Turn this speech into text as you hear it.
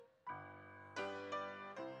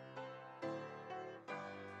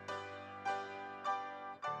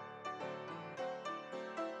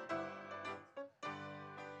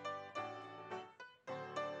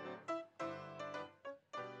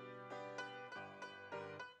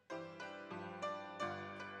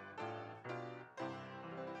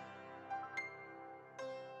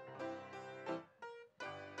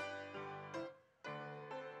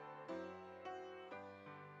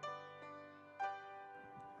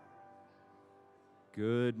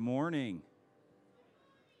Good morning.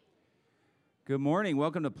 Good morning.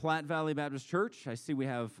 Welcome to Platte Valley Baptist Church. I see we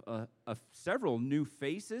have several new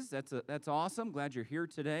faces. That's awesome. Glad you're here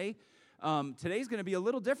today. Today's going to be a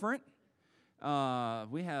little different.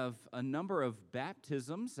 We have a number of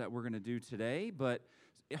baptisms that we're going to do today, but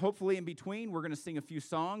hopefully in between we're going to sing a few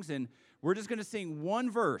songs, and we're just going to sing one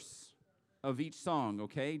verse of each song,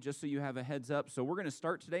 okay? Just so you have a heads up. So we're going to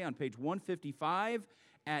start today on page 155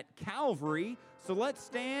 at Calvary. So let's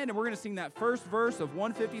stand, and we're going to sing that first verse of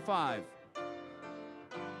 155.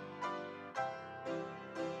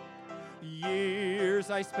 Years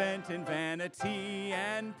I spent in vanity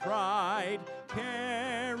and pride,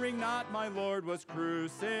 caring not my Lord was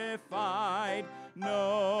crucified,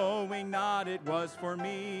 knowing not it was for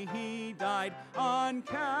me he died on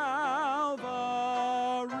Calvary.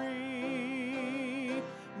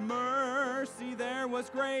 Mercy there was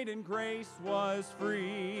great and grace was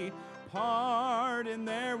free, pardon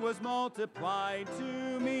there was multiplied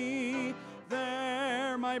to me.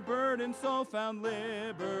 There my burden soul found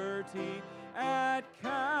liberty at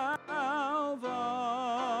Calvary.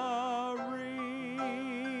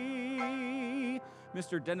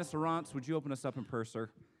 Mr. Dennis Arantz, would you open us up in prayer, sir?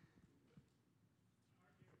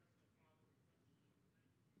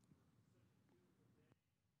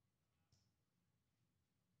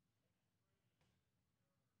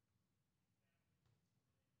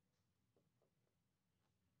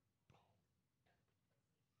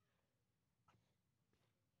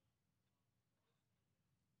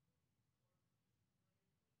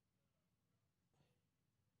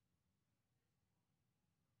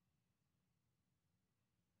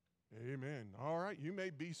 Amen. All right, you may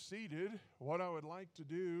be seated. What I would like to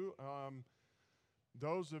do,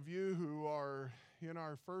 those of you who are in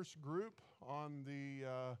our first group on the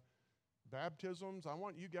baptisms, I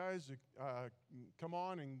want you guys to come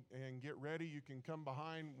on and get ready. You can come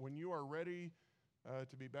behind. When you are ready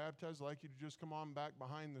to be baptized, I'd like you to just come on back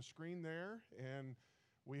behind the screen there. And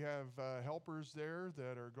we have helpers there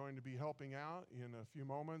that are going to be helping out in a few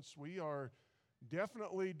moments. We are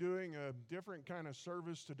definitely doing a different kind of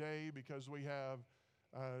service today because we have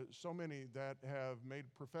so many that have made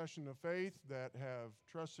profession of faith, that have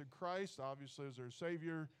trusted Christ, obviously, as their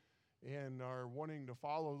Savior, and are wanting to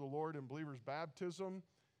follow the Lord in believer's baptism.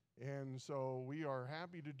 And so we are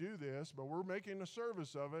happy to do this, but we're making a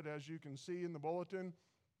service of it, as you can see in the bulletin.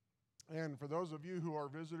 And for those of you who are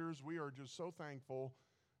visitors, we are just so thankful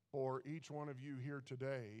for each one of you here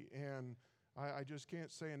today. And I just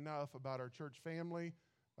can't say enough about our church family.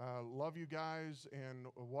 Love you guys, and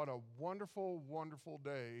what a wonderful, wonderful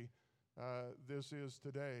day this is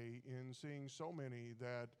today in seeing so many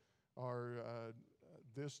that are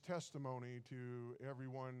this testimony to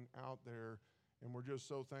everyone out there, and we're just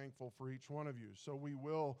so thankful for each one of you. So we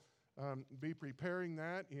will be preparing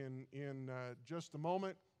that in just a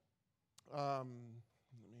moment. Let me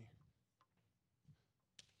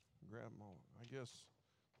grab my, I guess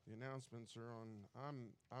the announcements are on.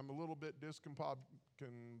 I'm a little bit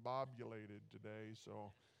discombobulated today,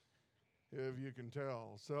 so if you can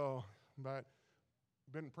tell. So, but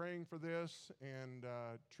been praying for this, and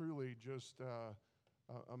truly just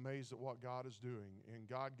amazed at what God is doing. And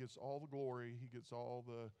God gets all the glory. He gets all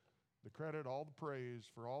the credit, all the praise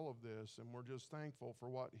for all of this, and we're just thankful for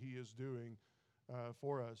what He is doing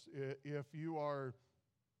for us. If you are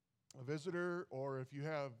a visitor, or if you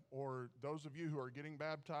have, or those of you who are getting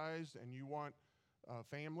baptized and you want a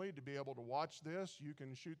family to be able to watch this, you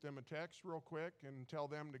can shoot them a text real quick and tell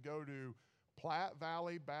them to go to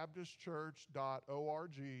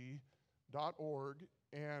plattevalleyBaptistChurch.org,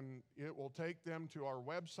 and it will take them to our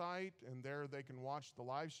website, and there they can watch the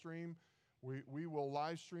live stream. We will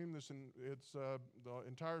live stream this, and the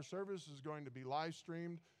entire service is going to be live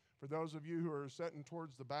streamed. For those of you who are sitting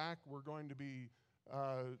towards the back, we're going to be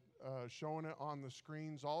showing it on the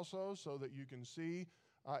screens also, so that you can see.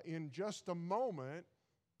 In just a moment,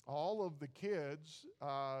 all of the kids,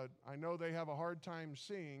 I know they have a hard time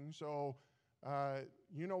seeing, so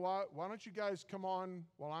you know what? Why don't you guys come on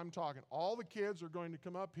while I'm talking? All the kids are going to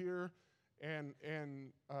come up here and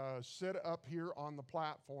sit up here on the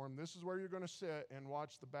platform. This is where you're going to sit and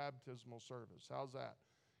watch the baptismal service. How's that?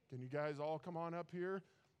 Can you guys all come on up here?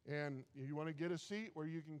 And you want to get a seat where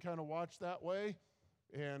you can kind of watch that way?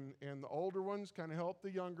 And the older ones kind of help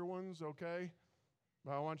the younger ones, okay?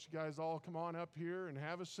 But I want you guys all come on up here and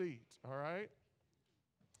have a seat, all right?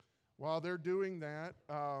 While they're doing that,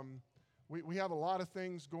 we have a lot of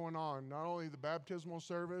things going on. Not only the baptismal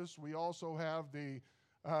service, we also have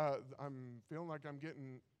I'm feeling like I'm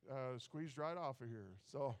getting squeezed right off of here.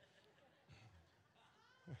 So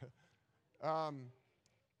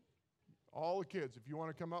All the kids, if you want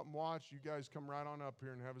to come up and watch, you guys come right on up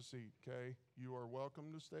here and have a seat, okay? You are welcome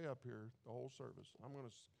to stay up here the whole service. I'm going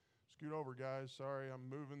to scoot over, guys. Sorry, I'm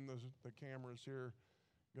moving the cameras here.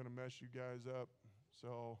 Going to mess you guys up.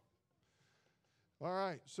 So, all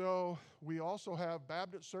right. So we also have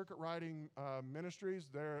Baptist Circuit Riding Ministries.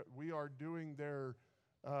 We are doing their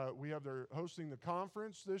they're hosting the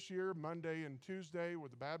conference this year, Monday and Tuesday,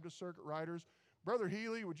 with the Baptist Circuit Riders. Brother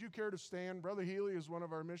Healy, would you care to stand? Brother Healy is one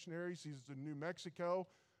of our missionaries. He's in New Mexico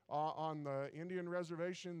on the Indian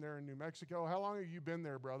reservation there in New Mexico. How long have you been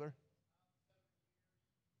there, brother?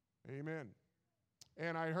 Amen.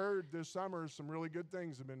 And I heard this summer some really good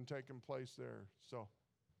things have been taking place there. So,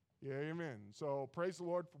 yeah, amen. So praise the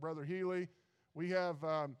Lord for Brother Healy. We have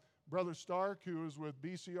Brother Stark, who is with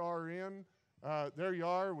BCRN. There you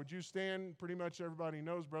are. Would you stand? Pretty much everybody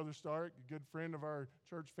knows Brother Stark, a good friend of our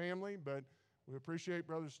church family, but we appreciate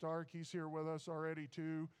Brother Stark. He's here with us already,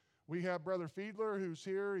 too. We have Brother Fiedler, who's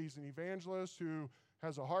here. He's an evangelist who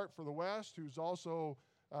has a heart for the West, who's also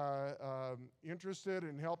interested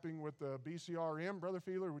in helping with the BCRM. Brother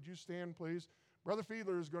Fiedler, would you stand, please? Brother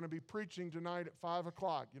Fiedler is going to be preaching tonight at 5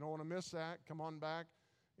 o'clock. You don't want to miss that. Come on back.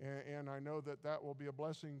 And I know that will be a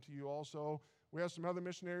blessing to you also. We have some other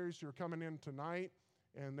missionaries who are coming in tonight,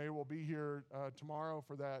 and they will be here tomorrow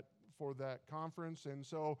for that conference. And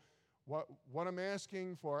so what I'm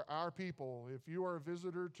asking for our people, if you are a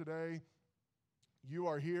visitor today, you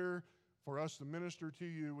are here for us to minister to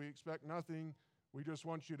you. We expect nothing. We just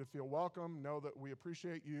want you to feel welcome, know that we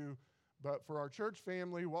appreciate you. But for our church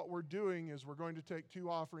family, what we're doing is we're going to take 2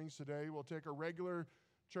 offerings today. We'll take a regular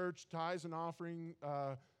church tithes and offering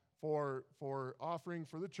for offering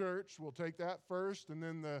for the church. We'll take that first, and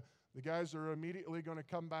then the guys are immediately going to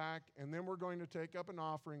come back, and then we're going to take up an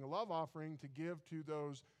offering, a love offering, to give to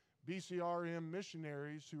those BCRM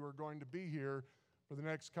missionaries who are going to be here for the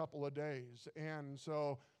next couple of days. And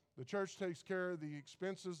so the church takes care of the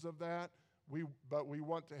expenses of that, but we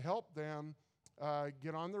want to help them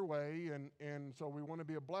get on their way, and so we want to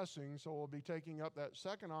be a blessing. So we'll be taking up that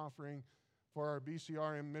second offering for our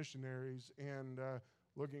BCRM missionaries, and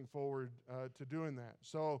looking forward to doing that.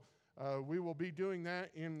 So we will be doing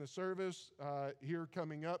that in the service here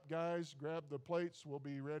coming up. Guys, grab the plates. We'll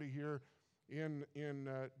be ready here in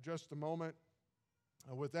just a moment.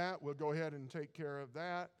 With that, we'll go ahead and take care of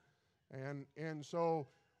that. And so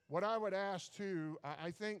what I would ask too,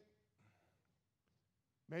 I think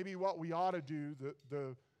maybe what we ought to do,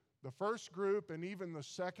 the first group and even the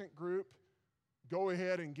second group, go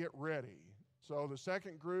ahead and get ready. So the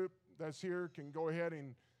second group that's here can go ahead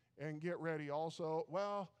and get ready also.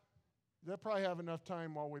 Well, they'll probably have enough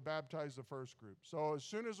time while we baptize the first group. So as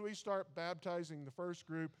soon as we start baptizing the first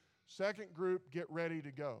group, second group, get ready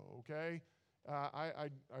to go, okay? I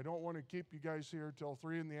don't want to keep you guys here till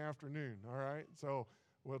 3 in the afternoon, all right? So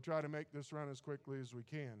we'll try to make this run as quickly as we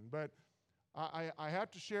can. But I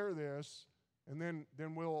have to share this, and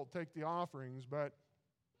then we'll take the offerings. But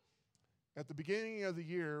at the beginning of the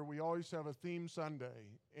year, we always have a theme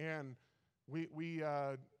Sunday, and we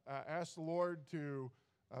ask the Lord to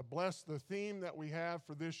bless the theme that we have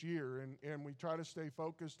for this year, and we try to stay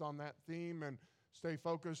focused on that theme and stay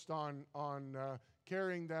focused on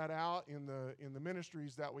carrying that out in the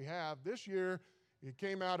ministries that we have. This year, it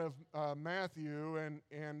came out of Matthew,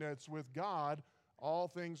 and it's with God, all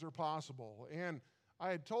things are possible. And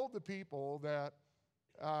I had told the people that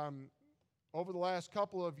over the last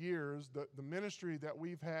couple of years, the ministry that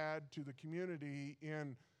we've had to the community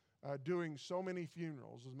in doing so many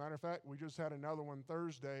funerals. As a matter of fact, we just had another one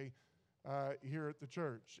Thursday here at the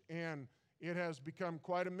church. And it has become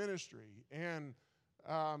quite a ministry. And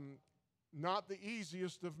not the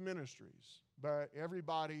easiest of ministries, but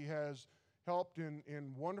everybody has helped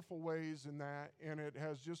in wonderful ways in that. And it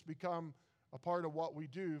has just become a part of what we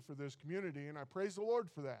do for this community. And I praise the Lord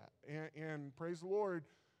for that. And praise the Lord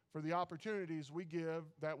for the opportunities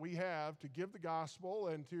that we have to give the gospel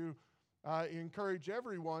and to encourage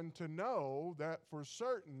everyone to know that for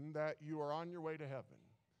certain that you are on your way to heaven.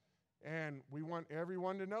 And we want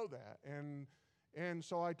everyone to know that. And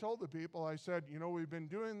so I told the people, I said, we've been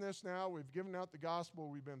doing this now. We've given out the gospel.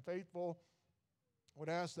 We've been faithful. I would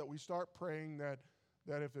ask that we start praying that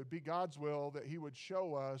if it be God's will, that he would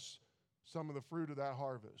show us some of the fruit of that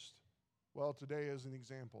harvest. Well, today is an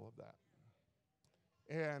example of that.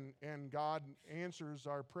 And God answers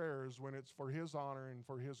our prayers when it's for his honor and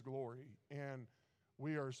for his glory. And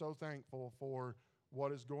we are so thankful for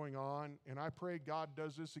what is going on. And I pray God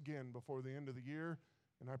does this again before the end of the year.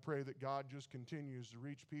 And I pray that God just continues to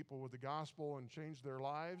reach people with the gospel and change their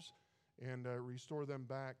lives and restore them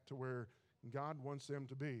back to where God wants them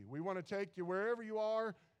to be. We want to take you wherever you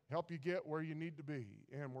are. help you get where you need to be.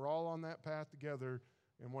 And we're all on that path together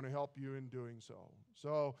and want to help you in doing so.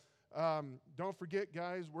 So don't forget,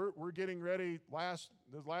 guys, we're getting ready.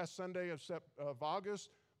 The last Sunday of August,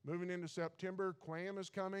 moving into September, Quam is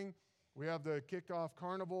coming. We have the kickoff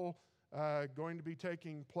carnival going to be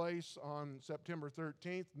taking place on September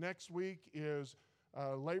 13th. Next week is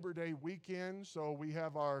Labor Day weekend, so we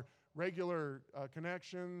have our regular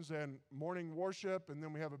connections and morning worship, and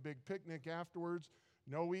then we have a big picnic afterwards.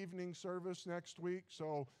 No evening service next week,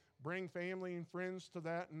 so bring family and friends to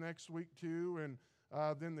that next week too. And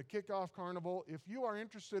then the kickoff carnival. If you are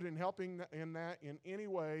interested in helping in that in any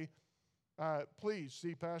way, please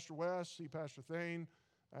see Pastor West, see Pastor Thane,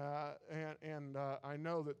 and I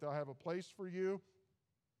know that they'll have a place for you.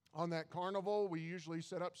 On that carnival, we usually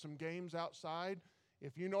set up some games outside.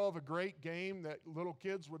 If you know of a great game that little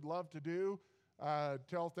kids would love to do,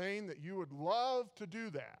 tell Thane that you would love to do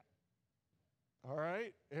that. All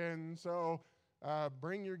right? And so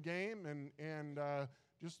bring your game, and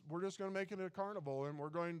we're just going to make it a carnival, and we're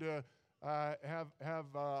going to have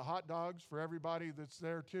hot dogs for everybody that's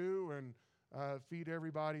there too, and feed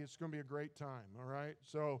everybody. It's going to be a great time, all right?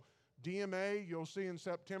 So DMA, you'll see in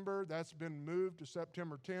September, that's been moved to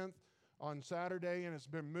September 10th on Saturday, and it's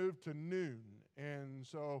been moved to noon. And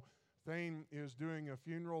so Thane is doing a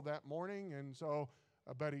funeral that morning, and so,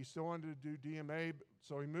 but he still wanted to do DMA,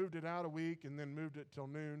 so he moved it out a week and then moved it till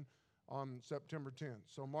noon on September 10th.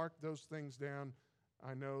 So mark those things down.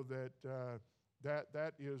 I know that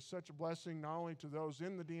that is such a blessing, not only to those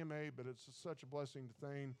in the DMA, but it's such a blessing to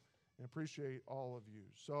Thane, and appreciate all of you.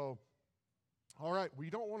 So, all right, we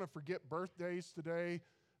don't want to forget birthdays today.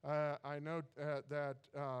 I know that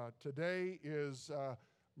today is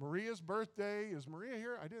Maria's birthday. Is Maria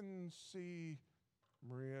here? I didn't see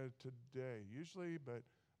Maria today usually, but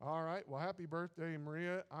all right. Well, happy birthday,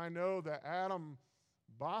 Maria. I know that Adam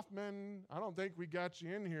Boffman, I don't think we got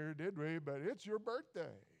you in here, did we? But it's your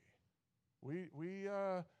birthday. We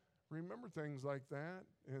remember things like that.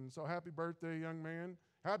 And so happy birthday, young man.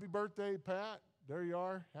 Happy birthday, Pat. There you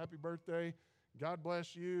are. Happy birthday. God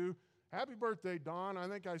bless you. Happy birthday, Don. I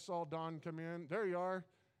think I saw Don come in. There you are.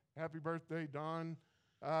 Happy birthday, Don.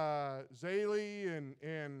 Zaylee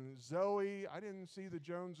and Zoe. I didn't see the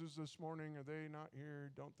Joneses this morning. Are they not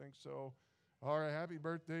here? Don't think so. All right. Happy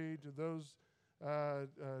birthday to those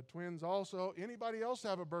twins also. Anybody else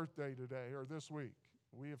have a birthday today or this week?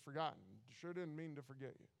 We have forgotten. Sure didn't mean to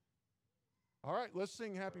forget you. All right. Let's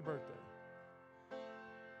sing happy birthday.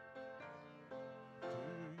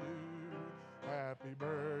 Happy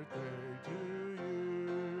birthday to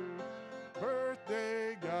you.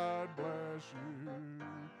 Birthday, God bless you.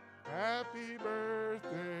 Happy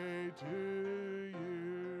birthday to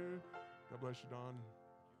you. God bless you, Don.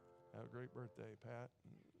 Have a great birthday, Pat.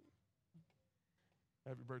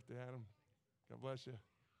 Happy birthday, Adam. God bless you.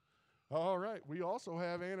 All right. We also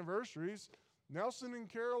have anniversaries. Nelson and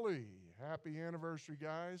Carol Lee. Happy anniversary,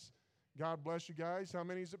 guys. God bless you guys. How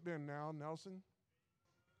many has it been now, Nelson?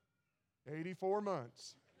 84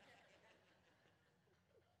 months.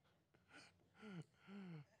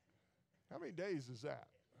 How many days is that?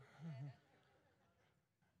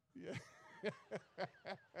 Yeah.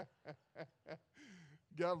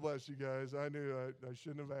 God bless you guys. I knew I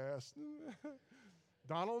shouldn't have asked.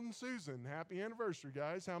 Donald and Susan, happy anniversary,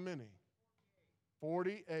 guys. How many?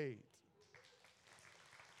 48.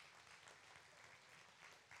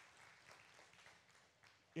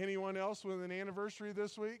 Anyone else with an anniversary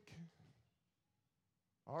this week?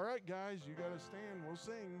 All right, guys, you got to stand. We'll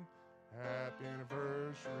sing. Happy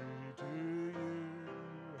anniversary to you.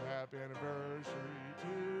 Happy anniversary to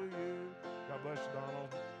you. God bless you,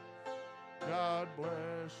 Donald. God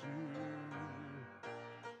bless you.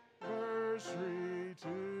 Anniversary to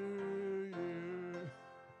you.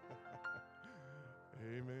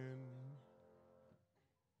 Amen.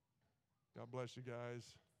 God bless you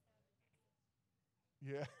guys.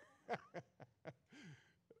 Yeah.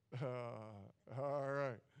 All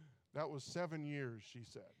right. That was 7 years, she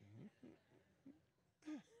said.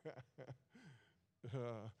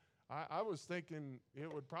 I was thinking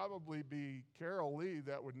it would probably be Carol Lee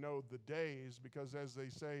that would know the days, because as they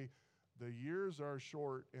say, the years are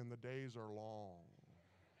short and the days are long.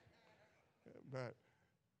 But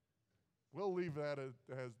we'll leave that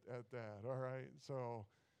at that, all right? So,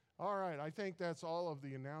 all right, I think that's all of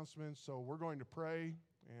the announcements. So we're going to pray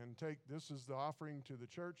and this is the offering to the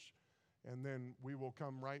church, and then we will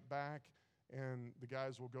come right back, and the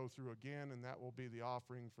guys will go through again, and that will be the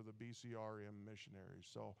offering for the BCRM missionaries.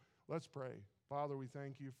 So let's pray. Father, we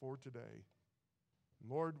thank you for today.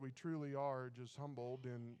 Lord, we truly are just humbled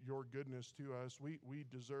in your goodness to us. We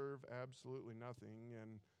deserve absolutely nothing,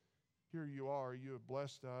 and here you are. You have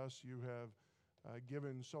blessed us. You have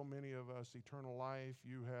given so many of us eternal life.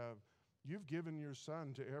 You've given your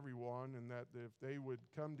Son to everyone, and that if they would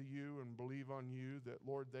come to you and believe on you, that,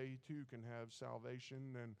 Lord, they too can have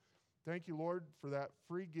salvation. And thank you, Lord, for that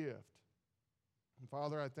free gift. And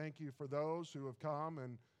Father, I thank you for those who have come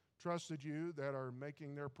and trusted you, that are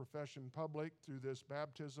making their profession public through this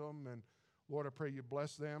baptism. And Lord, I pray you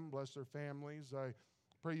bless them, bless their families. I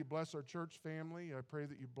pray you bless our church family. I pray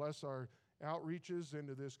that you bless our outreaches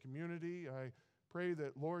into this community. I pray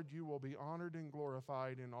that, Lord, you will be honored and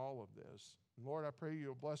glorified in all of this. And Lord, I pray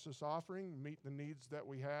you'll bless this offering, meet the needs that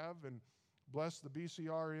we have, and bless the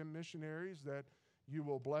BCRM missionaries, that you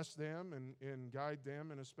will bless them and guide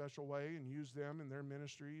them in a special way and use them in their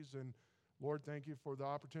ministries. And Lord, thank you for the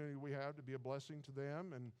opportunity we have to be a blessing to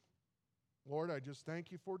them. And Lord, I just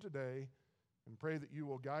thank you for today and pray that you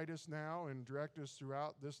will guide us now and direct us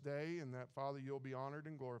throughout this day, and that, Father, you'll be honored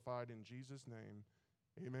and glorified in Jesus' name.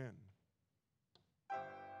 Amen.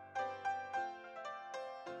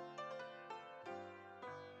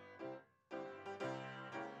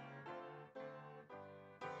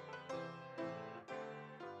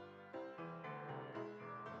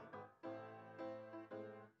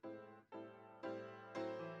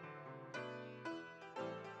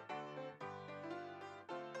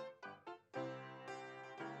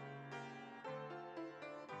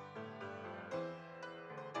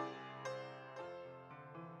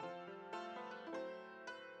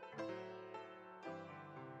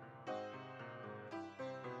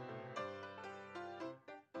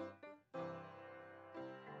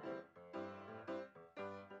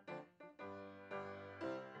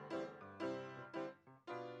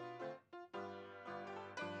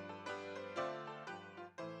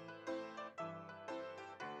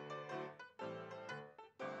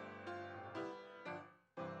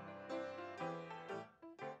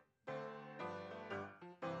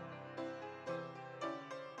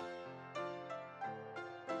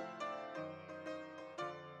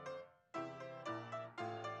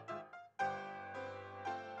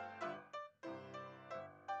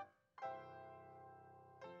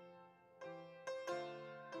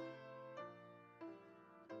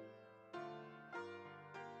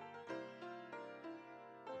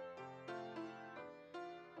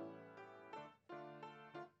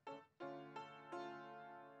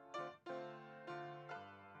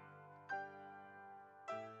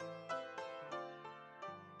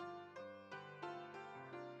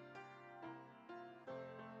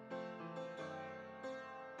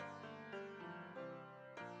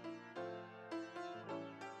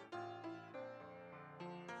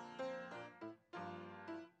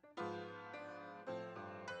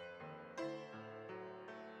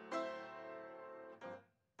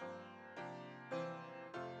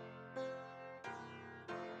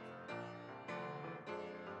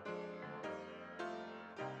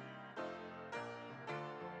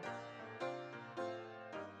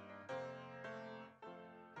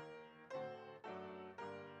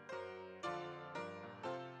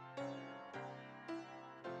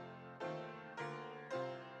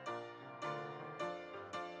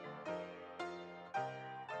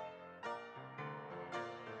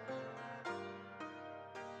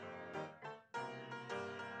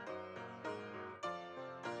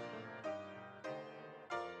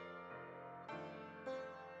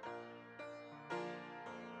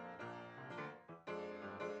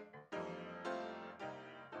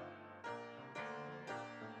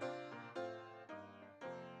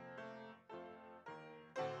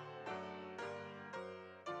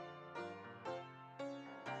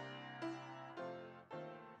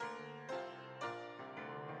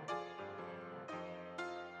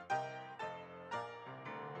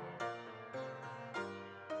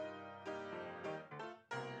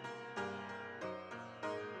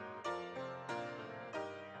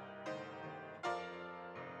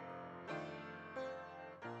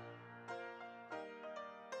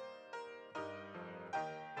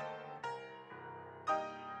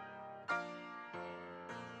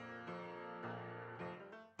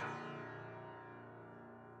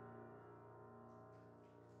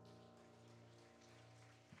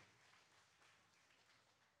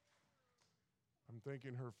 I'm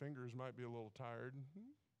thinking her fingers might be a little tired.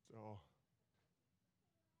 So,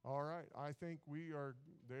 all right. I think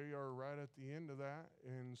they are right at the end of that.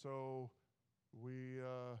 And so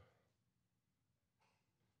I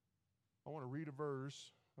want to read a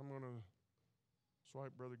verse. I'm going to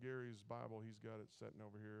swipe Brother Gary's Bible. He's got it sitting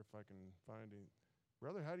over here if I can find it.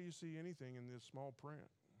 Brother, how do you see anything in this small print?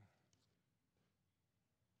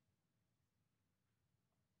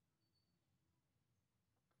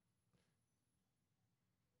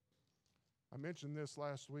 I mentioned this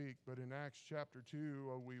last week, but in Acts chapter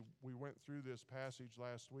 2, we went through this passage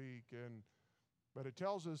last week, but it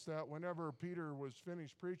tells us that whenever Peter was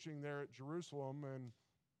finished preaching there at Jerusalem, and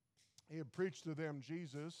he had preached to them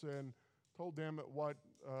Jesus and told them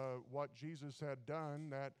what Jesus had done,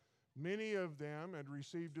 that many of them had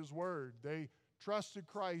received his word. They trusted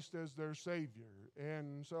Christ as their Savior.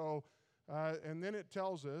 And so, and then it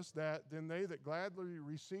tells us that then they that gladly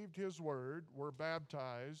received his word were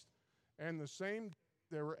baptized, and the same day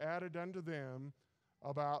there were added unto them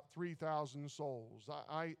about 3,000 souls.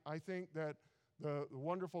 I think that the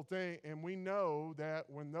wonderful thing, and we know that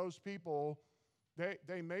when those people, they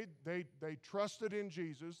trusted in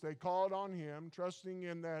Jesus, they called on him, trusting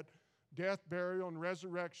in that death, burial, and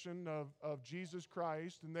resurrection of Jesus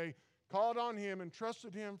Christ, and they called on him and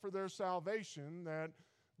trusted him for their salvation, that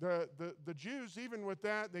the Jews, even with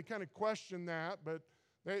that, they kind of questioned that, but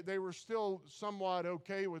they were still somewhat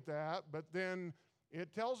okay with that. But then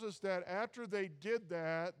it tells us that after they did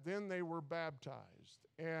that, then they were baptized,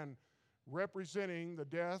 and representing the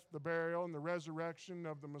death, the burial, and the resurrection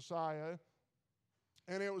of the Messiah.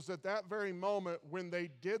 And it was at that very moment when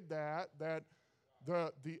they did that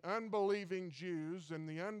the unbelieving Jews and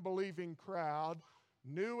the unbelieving crowd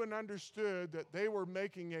knew and understood that they were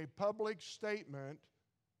making a public statement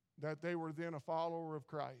that they were then a follower of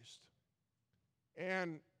Christ.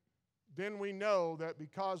 And then we know that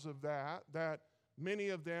because of that many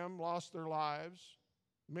of them lost their lives,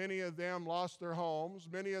 many of them lost their homes,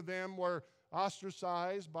 many of them were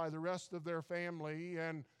ostracized by the rest of their family,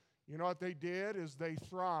 and you know what they did is they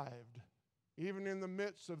thrived, even in the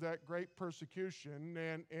midst of that great persecution.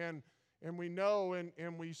 And we know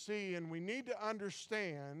and we see and we need to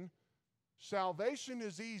understand salvation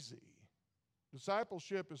is easy.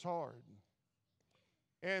 Discipleship is hard.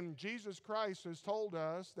 And Jesus Christ has told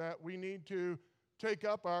us that we need to take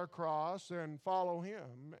up our cross and follow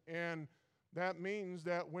him. And that means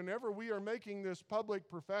that whenever we are making this public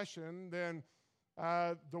profession, then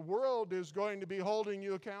the world is going to be holding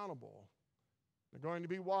you accountable. They're going to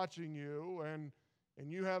be watching you, and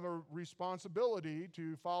you have a responsibility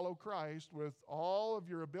to follow Christ with all of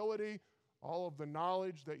your ability, all of the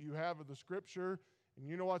knowledge that you have of the Scripture. And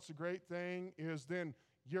you know what's the great thing is then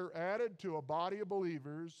you're added to a body of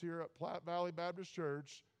believers here at Platte Valley Baptist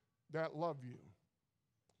Church that love you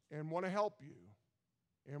and want to help you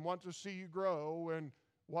and want to see you grow and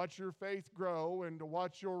watch your faith grow and to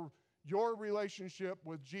watch your relationship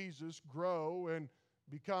with Jesus grow and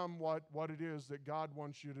become what it is that God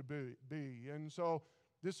wants you to be. And so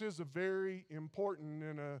this is a very important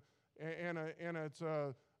and it's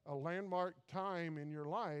a landmark time in your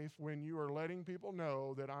life when you are letting people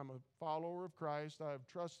know that I'm a follower of Christ, I have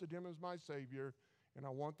trusted him as my Savior, and I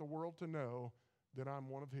want the world to know that I'm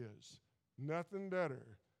one of his. Nothing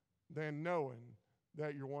better than knowing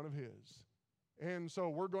that you're one of his. And so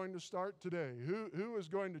we're going to start today. Who is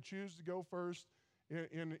going to choose to go first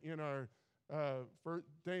in our first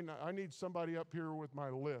thing? I need somebody up here with my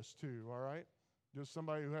list too, all right? Just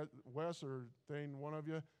somebody who has, Wes or Thane, one of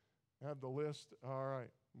you, have the list. All right.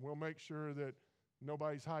 We'll make sure that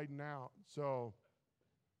nobody's hiding out. So,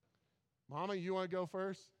 Mama, you want to go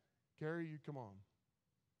first? Carrie, you come on.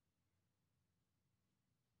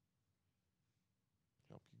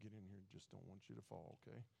 Help you get in here. Just don't want you to fall,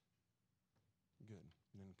 okay? Good.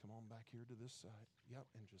 And then come on back here to this side. Yep,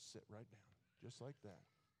 and just sit right down, just like that.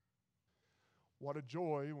 What a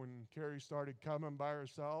joy when Carrie started coming by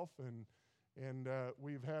herself, and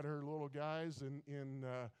we've had her little guys in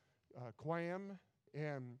Quam.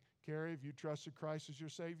 And Carrie, if you trusted Christ as your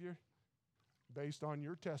Savior, based on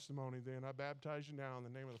your testimony, then I baptize you now in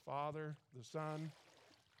the name of the Father, the Son,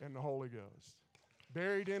 and the Holy Ghost.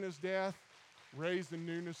 Buried in his death, raised in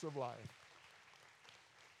newness of life.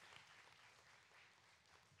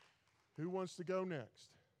 Who wants to go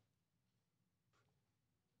next?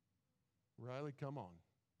 Riley, come on.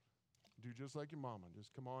 Do just like your mama.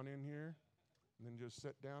 Just come on in here and then just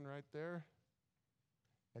sit down right there.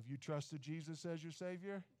 Have you trusted Jesus as your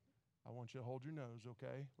Savior? I want you to hold your nose,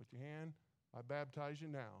 okay, with your hand. I baptize you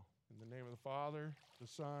now in the name of the Father, the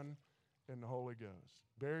Son, and the Holy Ghost.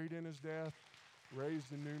 Buried in his death,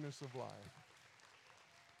 raised in newness of life.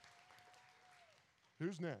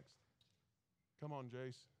 Who's next? Come on,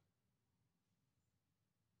 Jace.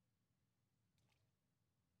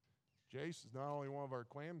 Jace is not only one of our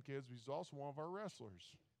clam kids, but he's also one of our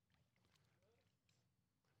wrestlers.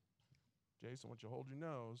 Jace, I want you to hold your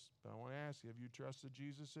nose, but I want to ask you, have you trusted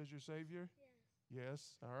Jesus as your Savior? Yes.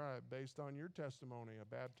 Yes? All right. Based on your testimony, I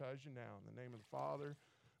baptize you now in the name of the Father,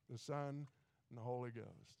 the Son, and the Holy Ghost.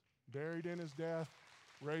 Buried in his death,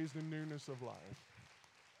 raised in newness of life.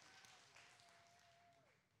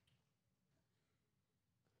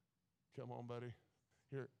 Come on, buddy.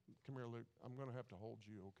 Here, come here, Luke. I'm going to have to hold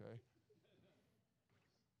you, okay?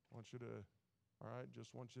 I want you to, all right,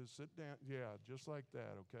 just want you to sit down. Yeah, just like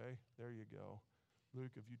that, okay? There you go.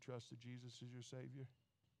 Luke, have you trusted Jesus as your Savior?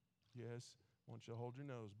 Yes. I want you to hold your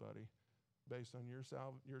nose, buddy. Based on your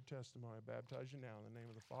testimony, I baptize you now in the name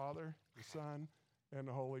of the Father, the Son, and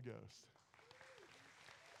the Holy Ghost.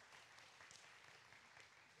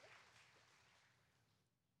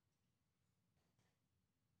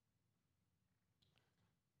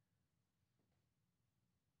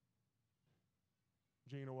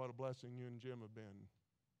 Gina, what a blessing you and Jim have been.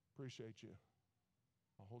 Appreciate you.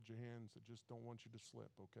 I'll hold your hands. I just don't want you to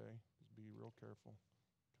slip, okay? Just be real careful.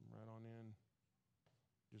 Come right on in.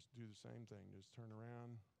 Just do the same thing. Just turn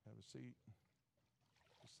around, have a seat.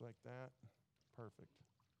 Just like that. Perfect.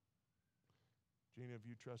 Gina, have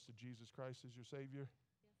you trusted Jesus Christ as your Savior?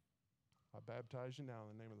 Yes. I baptize you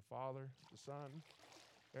now in the name of the Father, the Son,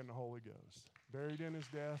 and the Holy Ghost. Buried in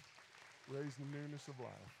his death, raised in newness of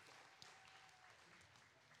life.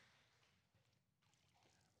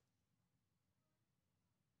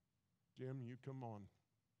 Jim, you come on.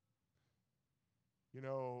 You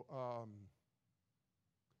know, I'll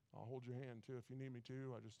hold your hand too if you need me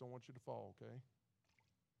to. I just don't want you to fall, okay?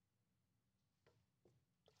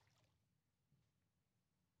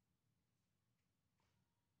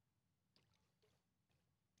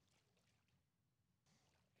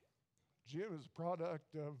 Jim is a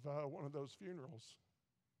product of one of those funerals.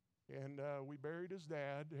 And we buried his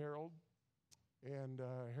dad, Harold. And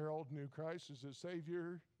Harold knew Christ as his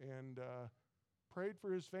Savior and prayed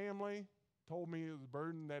for his family, told me the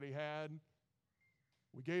burden that he had.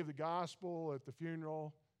 We gave the gospel at the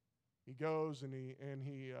funeral. He goes and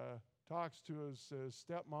he talks to his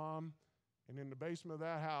stepmom, and in the basement of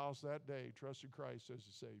that house that day trusted Christ as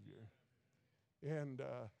his Savior. And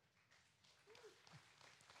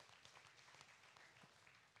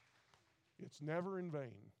it's never in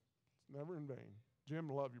vain. It's never in vain. Jim,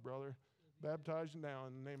 I love you, brother. Baptize you now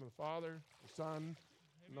in the name of the Father, the Son,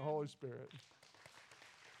 and the Holy Spirit.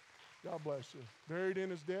 God bless you. Buried in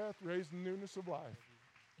his death, raised in newness of life.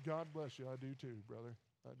 God bless you. I do too, brother.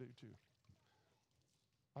 I do too.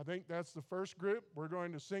 I think that's the first group. We're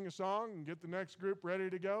going to sing a song and get the next group ready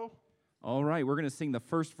to go. All right, we're going to sing the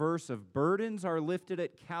first verse of Burdens Are Lifted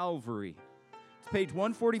at Calvary. It's page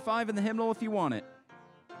 145 in the hymnal if you want it.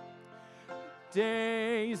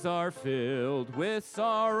 Days are filled with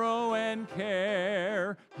sorrow and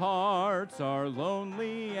care, hearts are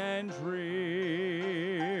lonely and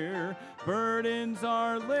drear. Burdens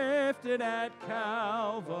are lifted at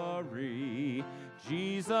Calvary,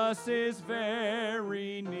 Jesus is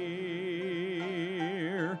very near.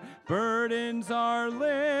 Burdens are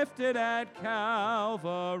lifted at Calvary,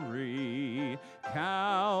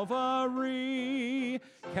 Calvary,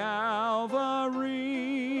 Calvary.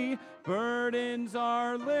 Burdens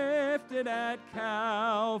are lifted at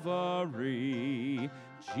Calvary,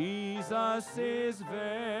 Jesus is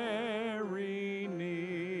very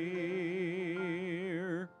near.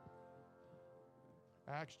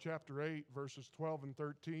 Acts chapter 8, verses 12 and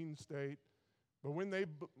 13 state, But when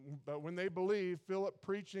they believed, Philip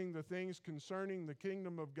preaching the things concerning the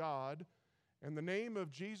kingdom of God, and the name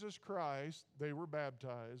of Jesus Christ, they were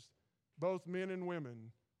baptized, both men and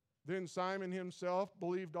women. Then Simon himself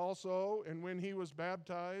believed also, and when he was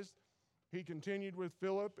baptized, he continued with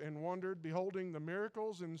Philip and wondered, beholding the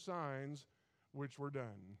miracles and signs which were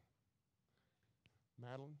done.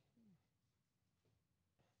 Madeline?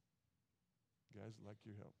 Guys, I'd like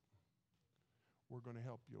your help. We're going to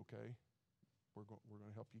help you, okay? We're going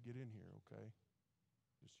to help you get in here, okay?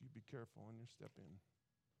 Just you be careful on your step in.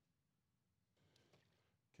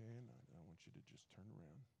 Okay, and I want you to just turn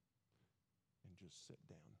around and just sit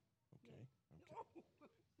down, okay? Okay.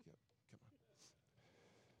 Yep, come on.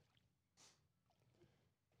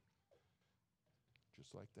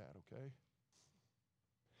 Just like that, okay?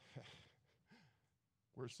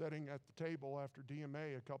 We're sitting at the table after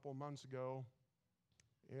DMA a couple of months ago,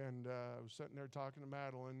 and I was sitting there talking to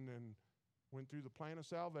Madeline and went through the plan of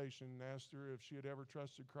salvation and asked her if she had ever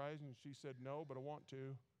trusted Christ, and she said no, but I want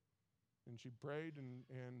to. And she prayed,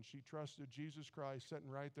 and she trusted Jesus Christ sitting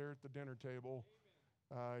right there at the dinner table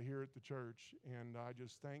here at the church. And I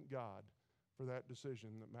just thank God for that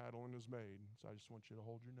decision that Madeline has made. So I just want you to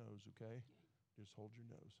hold your nose, okay? Just hold your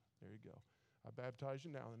nose. There you go. I baptize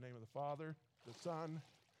you now in the name of the Father, the Son,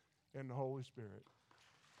 and the Holy Spirit.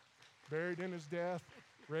 Buried in his death,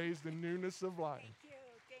 raised in newness of life. Thank you.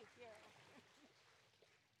 Thank you.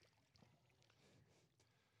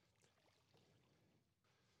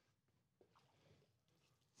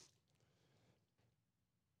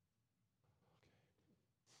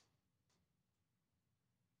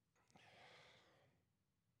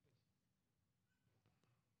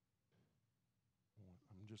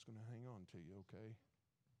 just going to hang on to you, okay?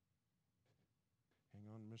 Hang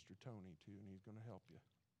on to Mr. Tony, too, and he's going to help you.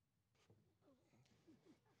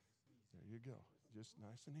 There you go. Just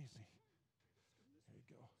nice and easy. There you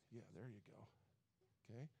go. Yeah, there you go.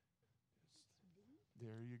 Okay?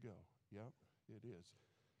 There you go. Yep, it is.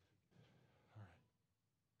 All right.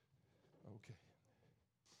 Okay.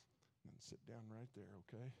 And sit down right there,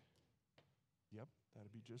 okay? Yep,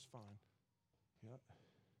 that'll be just fine. Yep.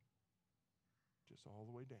 Just all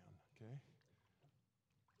the way down, okay?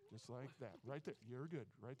 Just like that. Right there. You're good.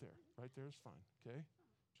 Right there. Right there is fine, okay?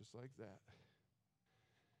 Just like that.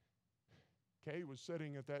 Kay was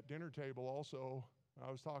sitting at that dinner table also.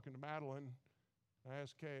 I was talking to Madeline. I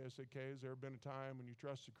asked Kay, I said, Kay, has there been a time when you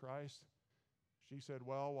trusted Christ? She said,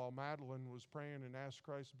 well, while Madeline was praying and asked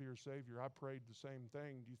Christ to be her Savior, I prayed the same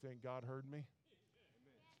thing. Do you think God heard me?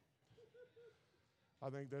 I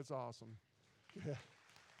think that's awesome. Yeah.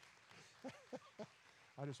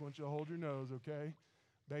 I just want you to hold your nose, okay?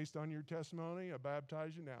 Based on your testimony, I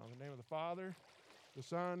baptize you now in the name of the Father, the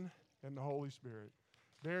Son, and the Holy Spirit.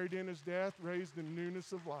 Buried in his death, raised in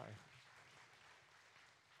newness of life.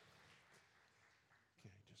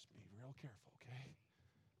 Okay, just be real careful, okay?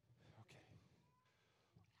 Okay.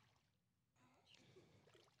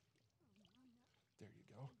 There you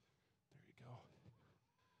go. There you go.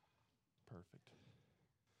 Perfect.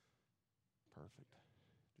 Perfect.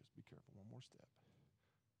 Just be careful. One more step.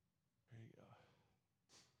 There you go.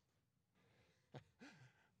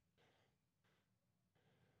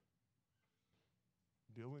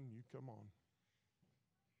 Dylan, you come on.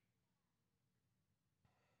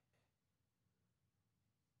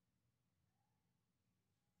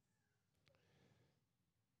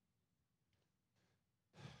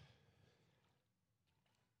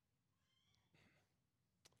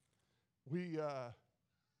 We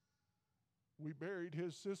buried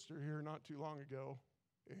his sister here not too long ago,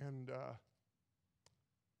 and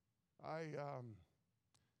I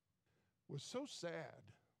was so sad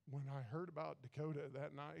when I heard about Dakota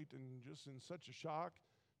that night, and just in such a shock.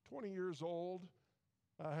 20 years old,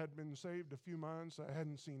 I had been saved a few months. I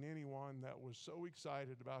hadn't seen anyone that was so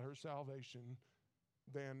excited about her salvation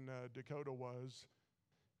than Dakota was.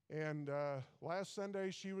 And last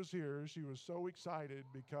Sunday she was here. She was so excited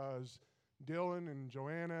because Dylan and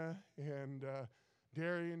Joanna and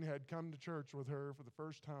Darian had come to church with her for the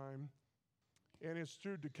first time. And it's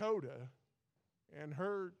through Dakota and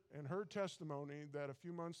her testimony that a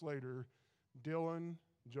few months later, Dylan,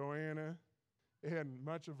 Joanna, and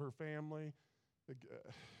much of her family,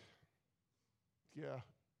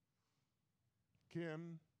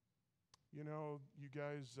 Kim, you know, you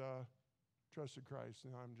guys trusted Christ,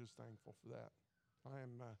 and I'm just thankful for that. I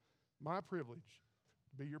am my privilege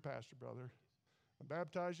to be your pastor, brother. I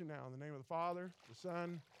baptize you now in the name of the Father, the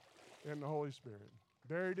Son, and the Holy Spirit.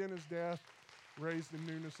 Buried in his death, raised in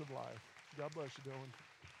newness of life. God bless you, Dylan.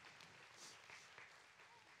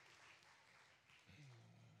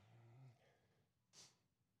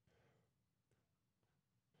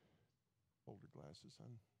 Hold your glasses, son.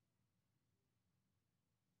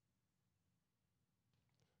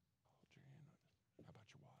 Hold your hand on it. How about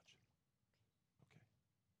your watch? Okay.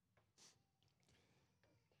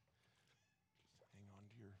 Just hang on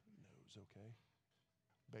to your nose, okay?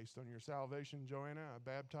 Based on your salvation, Joanna, I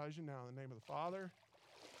baptize you now in the name of the Father,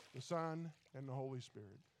 the Son, and the Holy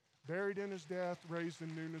Spirit. Buried in his death, raised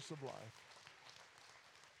in newness of life.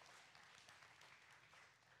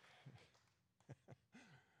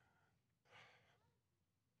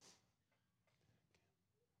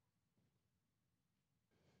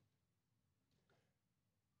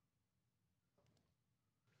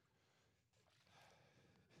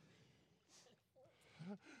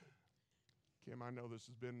 Kim, I know this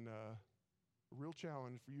has been a real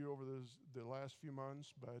challenge for you over the last few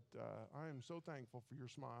months, but I am so thankful for your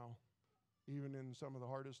smile, even in some of the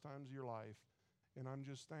hardest times of your life. And I'm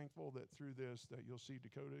just thankful that through this that you'll see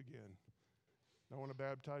Dakota again. I want to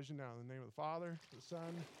baptize you now in the name of the Father, the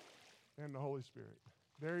Son, and the Holy Spirit.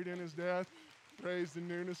 Buried in his death, raised in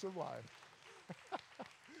newness of life.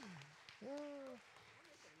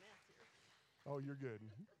 Oh, you're good.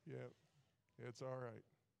 Yeah, it's all right.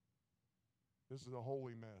 This is a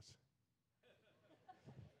holy mess.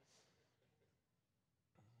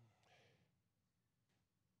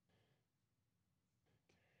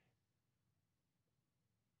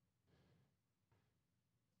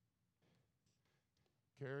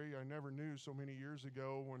 Carrie, I never knew so many years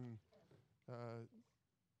ago when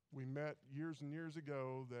we met years and years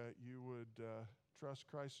ago that you would trust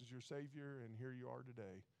Christ as your Savior, and here you are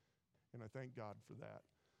today. And I thank God for that.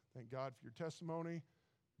 Thank God for your testimony.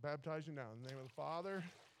 Baptize you now in the name of the Father,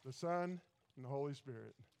 the Son, and the Holy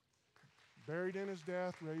Spirit. Buried in his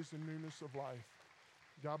death, raised in newness of life.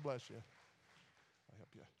 God bless you. I'll help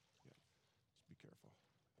you. Yeah. Just be careful.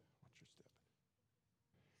 Watch your step.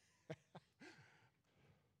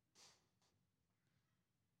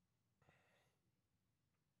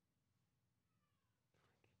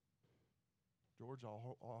 George,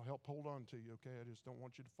 I'll help hold on to you, okay? I just don't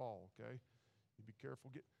want you to fall, okay? You be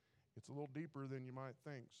careful. It's a little deeper than you might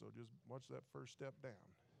think, so just watch that first step down.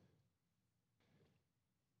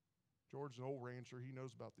 George's an old rancher. He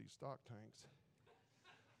knows about these stock tanks.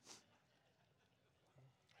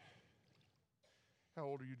 How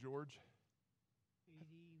old are you, George?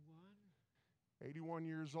 81. 81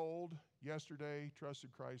 years old. Yesterday,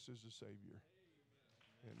 trusted Christ as a Savior.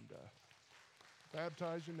 And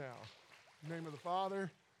baptize you now. In the name of the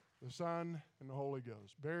Father, the Son, and the Holy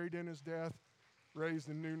Ghost. Buried in his death, raised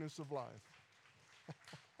in newness of life.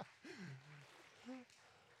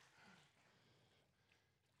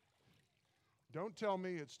 Don't tell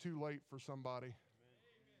me it's too late for somebody.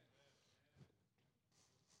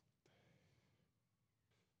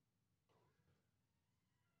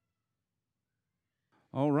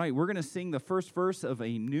 All right, we're going to sing the first verse of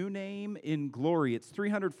A New Name in Glory. It's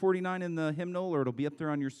 349 in the hymnal, or it'll be up there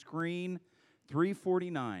on your screen.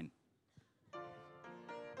 349.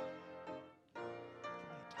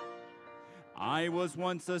 I was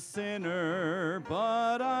once a sinner,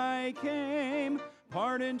 but I came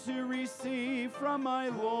pardon to receive from my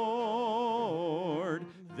Lord.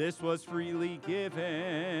 This was freely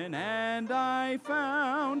given, and I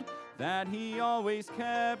found that he always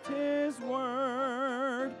kept his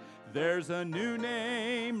word. There's a new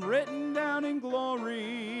name written down in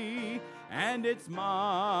glory, and it's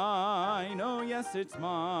mine, oh yes, it's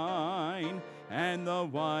mine. And the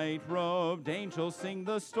white-robed angels sing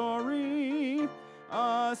the story.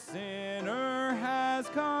 A sinner has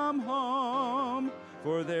come home,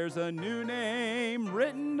 for there's a new name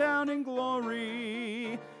written down in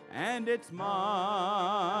glory, and it's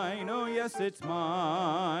mine, oh yes, it's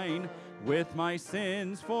mine. With my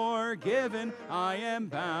sins forgiven, I am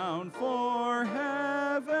bound for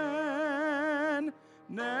heaven,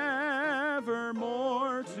 never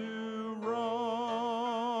more to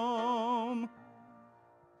roam.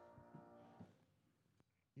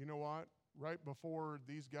 You know what? Right before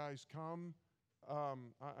these guys come,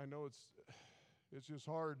 I know it's just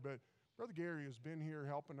hard, but Brother Gary has been here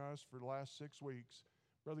helping us for the last 6 weeks.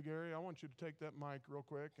 Brother Gary, I want you to take that mic real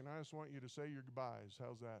quick, and I just want you to say your goodbyes.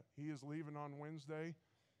 How's that? He is leaving on Wednesday,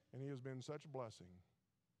 and he has been such a blessing.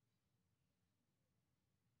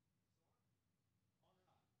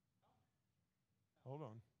 Hold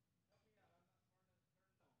on.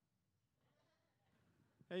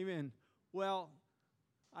 Amen. Well,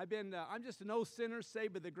 I'm just an old sinner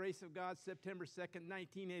saved by the grace of God, September 2nd,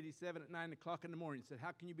 1987 at 9 o'clock in the morning. Said,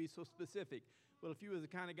 how can you be so specific? Well, if you was the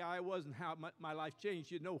kind of guy I was and how my life changed,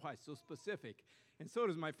 you'd know why it's so specific. And so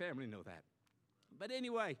does my family know that. But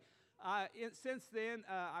anyway, since then,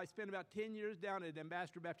 I spent about 10 years down at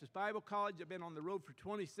Ambassador Baptist Bible College. I've been on the road for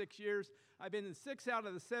 26 years. I've been in 6 out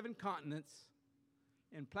of the 7 continents.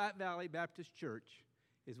 And Platte Valley Baptist Church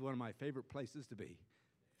is one of my favorite places to be.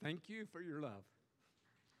 Thank you for your love.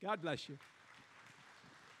 God bless you.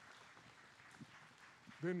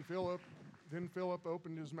 Then Philip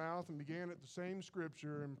opened his mouth and began at the same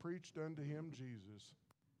scripture and preached unto him Jesus.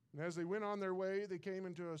 And as they went on their way, they came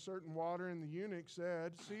into a certain water, and the eunuch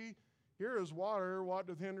said, See, here is water, what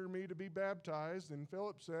doth hinder me to be baptized? And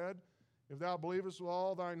Philip said, If thou believest with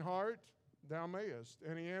all thine heart, thou mayest.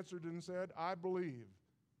 And he answered and said, I believe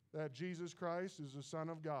that Jesus Christ is the Son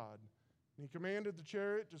of God. And he commanded the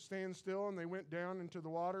chariot to stand still, and they went down into the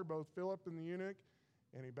water, both Philip and the eunuch,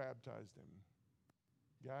 and he baptized him.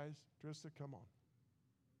 Guys, Trista, come on.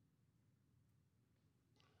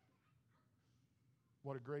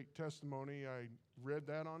 What a great testimony. I read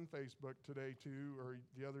that on Facebook today too, or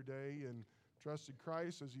the other day, and trusted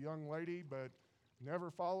Christ as a young lady, but never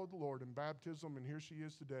followed the Lord in baptism, and here she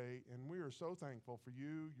is today. And we are so thankful for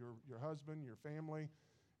you, your husband, your family,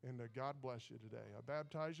 and God bless you today. I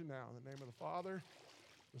baptize you now in the name of the Father,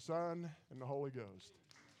 the Son, and the Holy Ghost.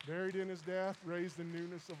 Buried in his death, raised in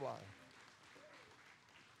newness of life.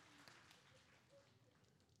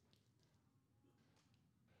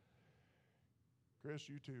 Chris,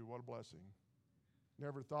 you too, what a blessing.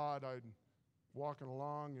 Never thought I'd walking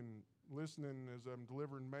along and listening as I'm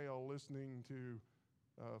delivering mail, listening to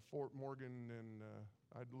Fort Morgan, and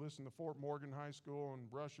I'd listen to Fort Morgan High School and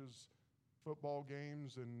Brush's football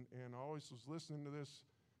games, and I always was listening to this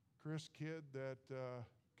Chris kid that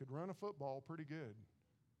could run a football pretty good,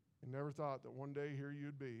 and never thought that one day here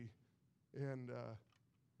you'd be. And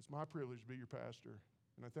It's my privilege to be your pastor.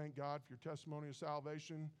 And I thank God for your testimony of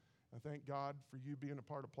salvation. I thank God for you being a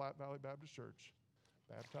part of Platte Valley Baptist Church.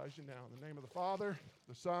 Baptize you now in the name of the Father,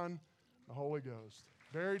 the Son, the Holy Ghost.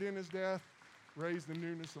 Buried in his death, raised in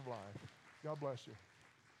newness of life. God bless you.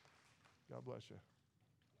 God bless you.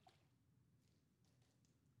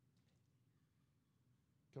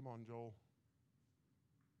 Come on, Joel.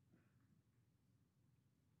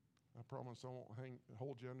 I promise I won't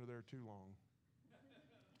hold you under there too long.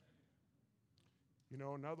 You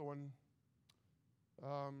know, another one,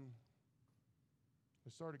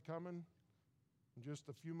 it started coming just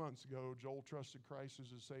a few months ago. Joel trusted Christ as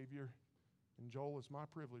his Savior. And Joel, it's my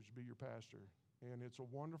privilege to be your pastor. And it's a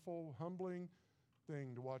wonderful, humbling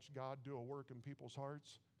thing to watch God do a work in people's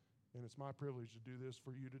hearts. And it's my privilege to do this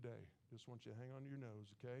for you today. Just want you to hang on to your nose,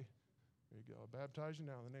 okay? There you go. I baptize you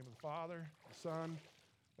now in the name of the Father, the Son,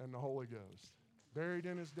 and the Holy Ghost. Buried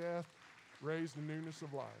in his death, raised in newness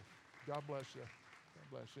of life. God bless you. God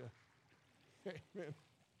bless you. Amen.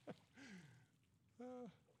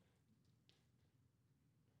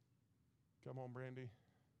 Come on, Brandy.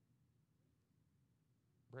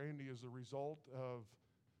 Brandy is a result of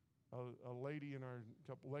a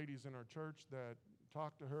couple ladies in our church that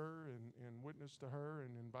talked to her and witnessed to her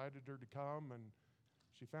and invited her to come, and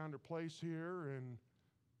she found her place here. And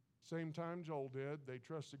same time Joel did, they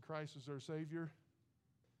trusted Christ as their Savior.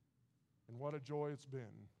 And what a joy it's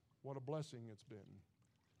been. What a blessing it's been.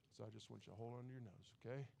 So I just want you to hold on to your nose,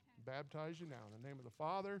 okay? Baptize you now in the name of the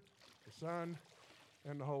Father, the Son,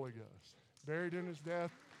 and the Holy Ghost. Buried in his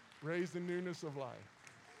death, raised in newness of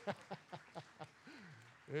life.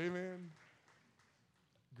 Amen.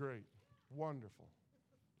 Great. Wonderful.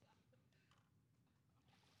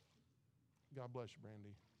 God bless you,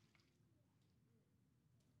 Brandy.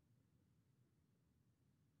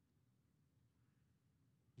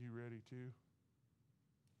 You ready too?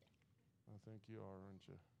 I think you are, aren't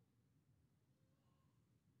you?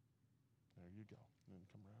 There you go. And then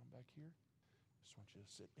come around back here. Just want you to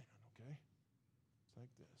sit down, okay? It's like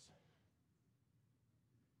this.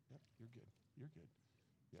 Yep, you're good. You're good.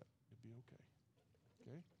 Yep, you'll be okay.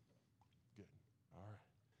 Okay? Good. All right.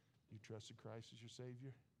 You trusted Christ as your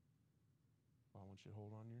Savior? I want you to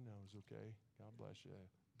hold on to your nose, okay? God bless you.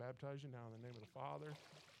 Baptize you now in the name of the Father,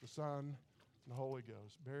 the Son, and the Holy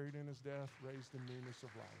Ghost. Buried in his death, raised in newness of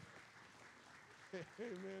life.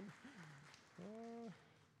 Amen.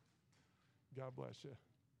 God bless you.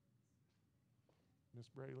 Miss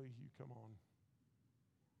Braley, you come on.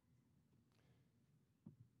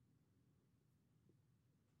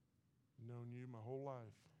 Known you my whole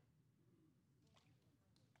life.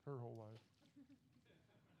 Her whole life.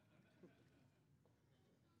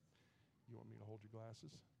 You want me to hold your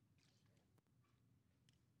glasses?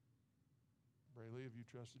 Braley, have you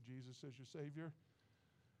trusted Jesus as your Savior?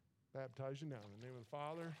 Baptize you now in the name of the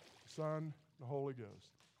Father, the Son, and the Holy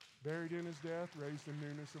Ghost. Buried in his death, raised in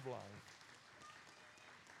newness of life.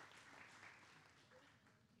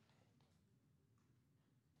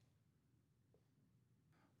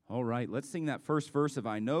 All right, let's sing that first verse of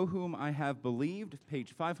I Know Whom I Have Believed,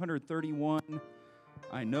 page 531.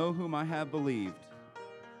 I know whom I have believed.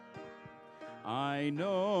 I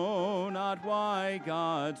know not why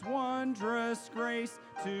God's wondrous grace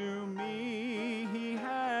to me he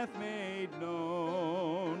hath made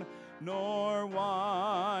known, nor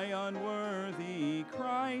why unworthy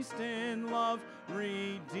Christ in love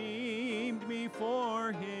redeemed me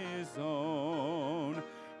for his own.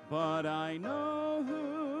 But I know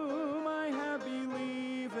whom I have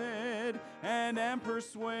believed, and am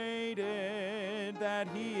persuaded that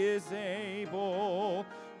he is able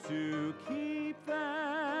to keep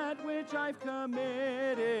that which I've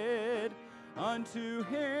committed unto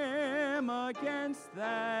him against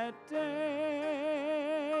that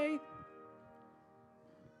day.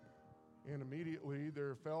 And immediately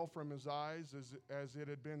there fell from his eyes as it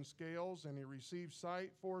had been scales, and he received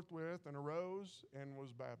sight forthwith, and arose and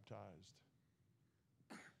was baptized.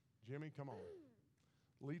 Jimmy, come on.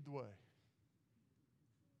 Lead the way.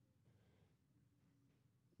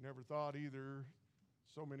 Never thought either,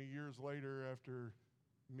 so many years later after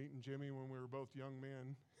meeting Jimmy when we were both young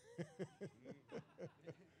men,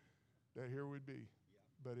 that here we'd be.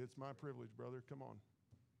 But it's my privilege, brother. Come on.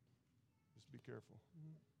 Just be careful.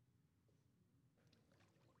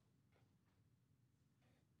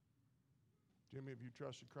 Jimmy, have you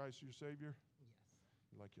trusted Christ as your Savior?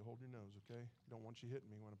 Yes. I'd like you to hold your nose, okay? Don't want you hitting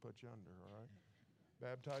me when I put you under, all right?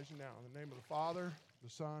 Baptize you now in the name of the Father, the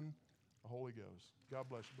Son, the Holy Ghost. God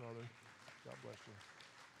bless you, brother. God bless you.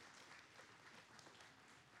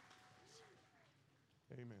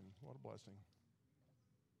 Amen. What a blessing.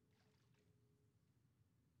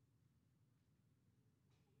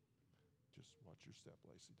 Watch your step,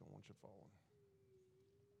 Lacey. Don't want you falling.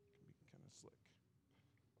 Can be kind of slick.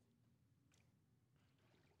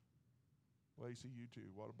 Lacey, you too.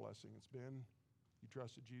 What a blessing it's been. You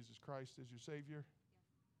trusted Jesus Christ as your Savior? Yes.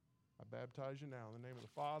 I baptize you now in the name of the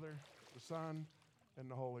Father, the Son, and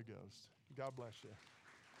the Holy Ghost. God bless you.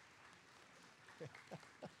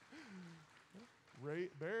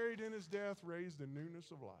 Buried in his death, raised in newness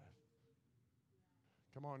of life.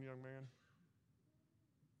 Come on, young man.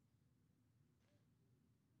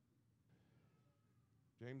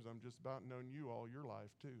 James, I'm just about known you all your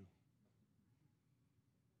life, too.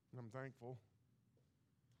 And I'm thankful.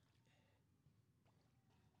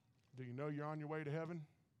 Do you know you're on your way to heaven?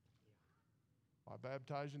 I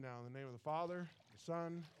baptize you now in the name of the Father, the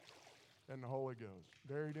Son, and the Holy Ghost.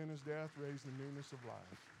 Buried in his death, raised in newness of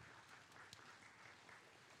life.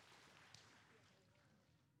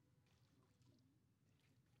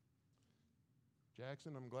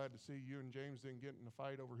 Jackson, I'm glad to see you and James didn't get in a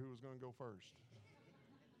fight over who was going to go first.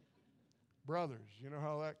 Brothers, you know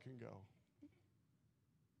how that can go.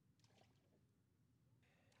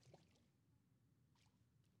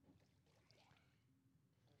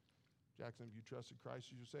 Jackson, have you trusted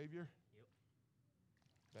Christ as your Savior?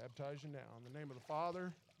 Yep. Baptize you now in the name of the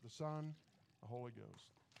Father, the Son, the Holy Ghost.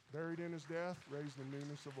 Buried in his death, raised in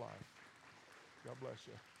newness of life. God bless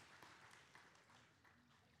you.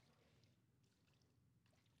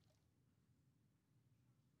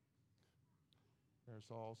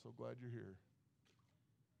 There's all. So glad you're here.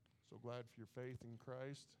 So glad for your faith in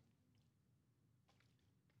Christ.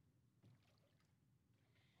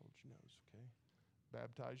 Hold your nose, okay?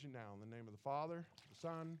 Baptize you now in the name of the Father, the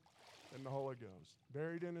Son, and the Holy Ghost.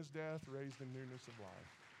 Buried in his death, raised in newness of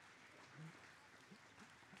life.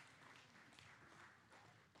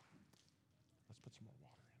 Let's put some more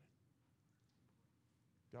water in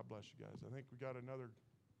it. God bless you guys. I think we got another.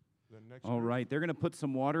 All right, they're going to put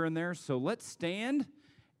some water in there. So let's stand.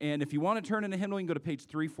 And if you want to turn in a hymnal, you can go to page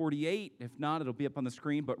 348. If not, it'll be up on the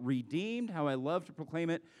screen. But Redeemed, how I love to proclaim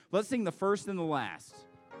it. Let's sing the first and the last.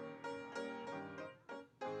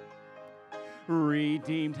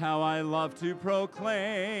 Redeemed, how I love to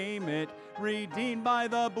proclaim it. Redeemed by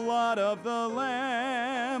the blood of the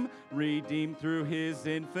Lamb. Redeemed through his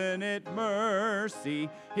infinite mercy.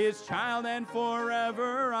 His child and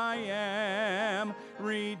forever I am.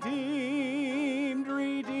 Redeemed,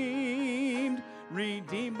 redeemed.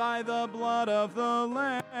 Redeemed by the blood of the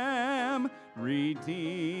Lamb. Redeemed,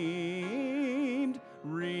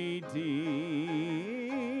 redeemed.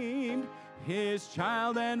 His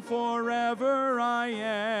child and forever I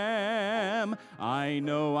am. I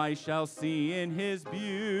know I shall see in his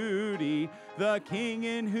beauty the King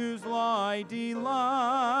in whose law I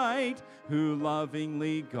delight, who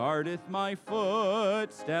lovingly guardeth my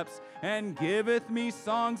footsteps and giveth me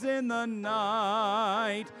songs in the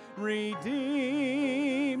night.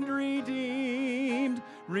 Redeemed, redeemed,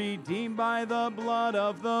 redeemed by the blood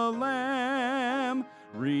of the Lamb.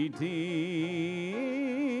 Redeemed,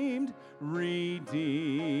 redeemed,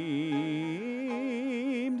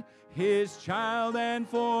 his child and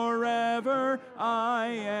forever I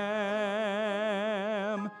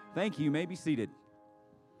am. Thank you. You may be seated.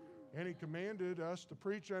 And he commanded us to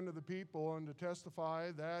preach unto the people and to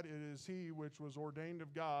testify that it is he which was ordained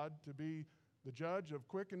of God to be the judge of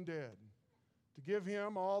quick and dead, to give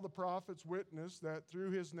him all the prophets witness that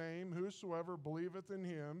through his name whosoever believeth in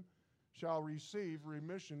him shall receive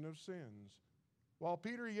remission of sins. While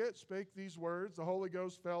Peter yet spake these words, the Holy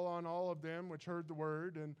Ghost fell on all of them which heard the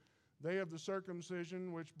word, and they of the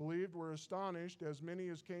circumcision which believed were astonished, as many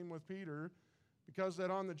as came with Peter, because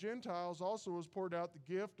that on the Gentiles also was poured out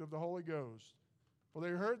the gift of the Holy Ghost. For they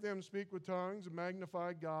heard them speak with tongues and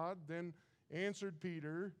magnified God. Then answered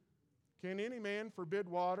Peter, Can any man forbid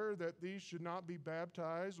water that these should not be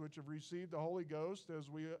baptized, which have received the Holy Ghost as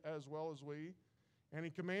well as we? And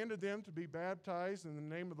he commanded them to be baptized in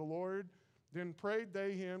the name of the Lord. Then prayed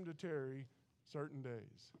they him to tarry certain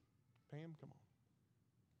days. Pam, come on.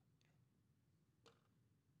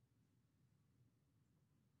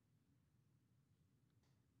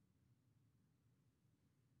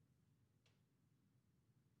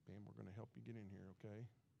 Pam, we're going to help you get in here, okay?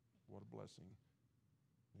 What a blessing.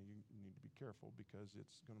 Now you need to be careful because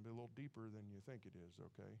it's going to be a little deeper than you think it is,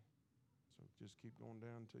 okay? So just keep going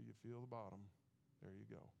down until you feel the bottom. There you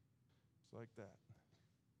go. It's like that.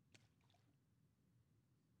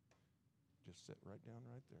 Just sit right down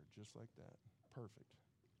right there, just like that. Perfect.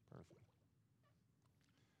 Perfect.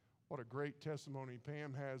 What a great testimony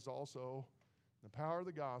Pam has also. The power of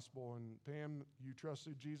the gospel. And Pam, you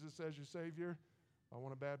trusted Jesus as your Savior. I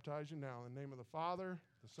want to baptize you now in the name of the Father,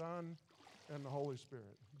 the Son, and the Holy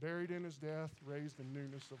Spirit. buried in his death, raised in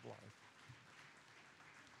newness of life.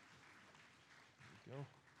 There you go.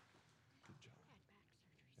 Good job.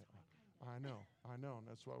 Yeah, I know, and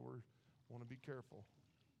that's why we want to be careful.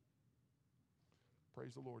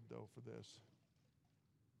 Praise the Lord, though, for this.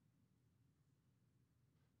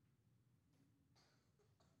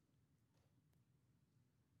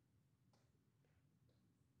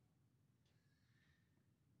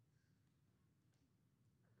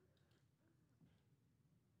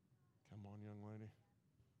 Come on, young lady.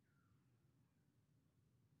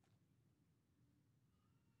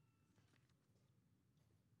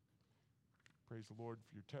 Praise the Lord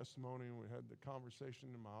for your testimony. We had the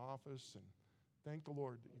conversation in my office, and thank the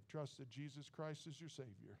Lord that you've trusted Jesus Christ as your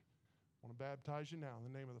Savior. I want to baptize you now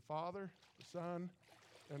in the name of the Father, the Son,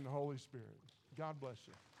 and the Holy Spirit. God bless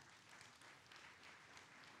you.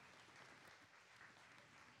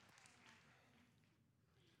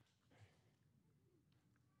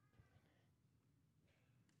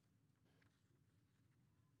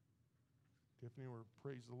 Tiffany, we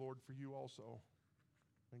praise the Lord for you also.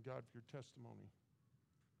 Thank God for your testimony.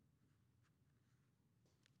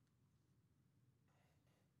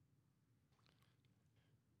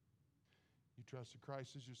 You trusted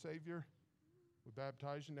Christ as your Savior. We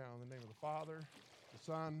baptize you now in the name of the Father, the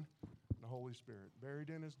Son, and the Holy Spirit. Buried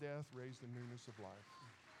in his death, raised in newness of life.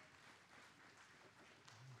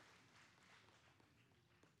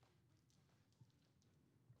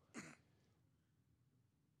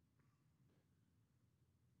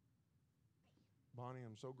 Bonnie,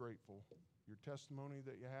 I'm so grateful. Your testimony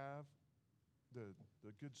that you have, the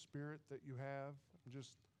good spirit that you have.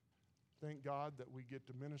 Just thank God that we get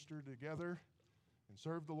to minister together and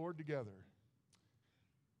serve the Lord together.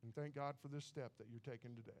 And thank God for this step that you're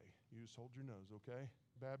taking today. You just hold your nose, okay?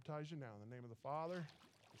 Baptize you now in the name of the Father,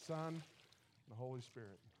 the Son, and the Holy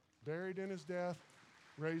Spirit. Buried in his death,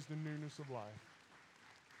 raised in newness of life.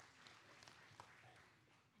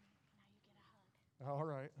 All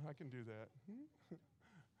right, I can do that.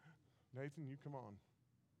 Nathan, you come on.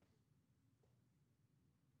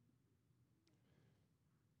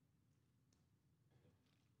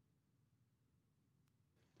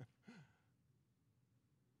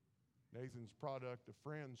 Nathan's product of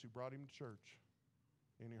friends who brought him to church.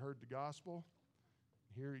 And he heard the gospel.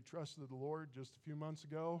 Here he trusted the Lord just a few months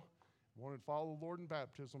ago. Wanted to follow the Lord in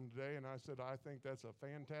baptism today. And I said, I think that's a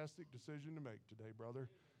fantastic decision to make today, brother.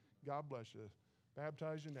 God bless you.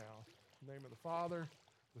 Baptize you now. In the name of the Father,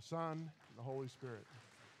 the Son, and the Holy Spirit.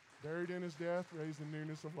 Buried in his death, raised in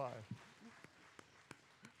newness of life.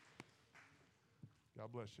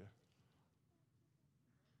 God bless you.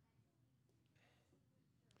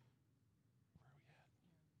 Where are we at?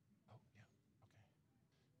 Oh, yeah. Okay.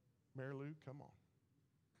 Mary Lou, come on.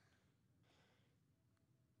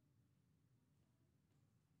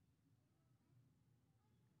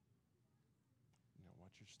 Now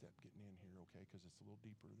watch your step getting in here, okay? Because it's a little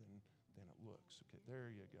deeper than it looks. Okay, there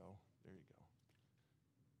you go. There you go.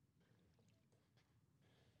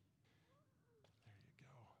 There you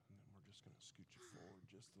go. And then we're just going to scoot you forward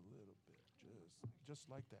just a little bit. Just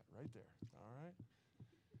like that, right there. All right?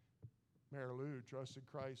 Mary Lou trusted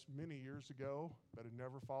Christ many years ago, but had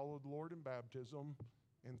never followed the Lord in baptism.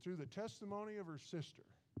 And through the testimony of her sister,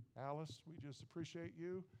 Alice, we just appreciate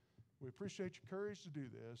you. We appreciate your courage to do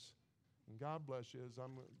this. And God bless you. There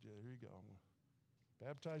you go. I'm going to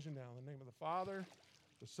baptize you now in the name of the Father,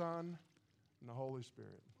 the Son, and the Holy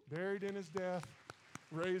Spirit. Buried in his death,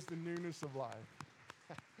 raised in newness of life.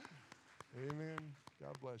 Amen.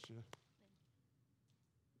 God bless you.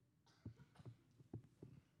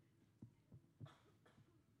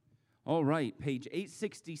 All right, page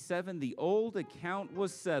 867, the old account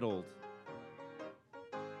was settled.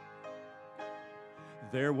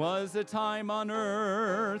 There was a time on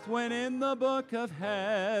earth when in the book of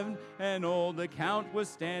heaven an old account was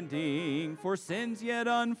standing for sins yet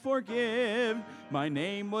unforgiven. My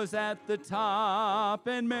name was at the top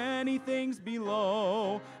and many things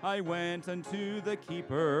below. I went unto the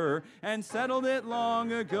keeper and settled it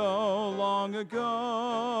long ago, long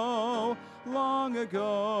ago, long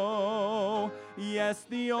ago. Yes,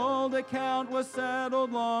 the old account was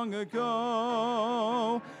settled long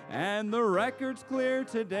ago, and the record's clear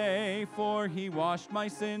today, for he washed my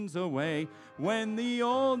sins away when the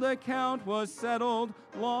old account was settled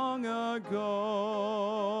long ago.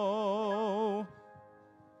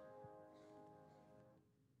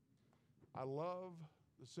 I love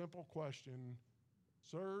the simple question,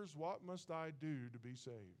 sirs, what must I do to be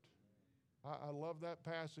saved? I love that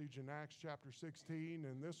passage in Acts chapter 16,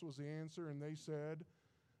 and this was the answer, and they said,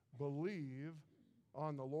 believe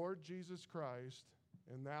on the Lord Jesus Christ,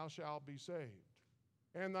 and thou shalt be saved.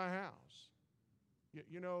 and thy house.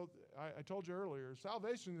 You know, I told you earlier,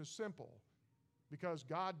 salvation is simple because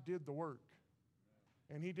God did the work.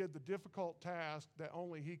 And he did the difficult task that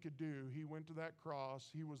only he could do. He went to that cross.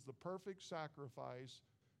 He was the perfect sacrifice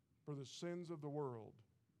for the sins of the world.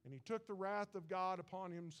 And he took the wrath of God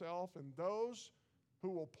upon himself, and those who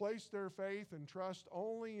will place their faith and trust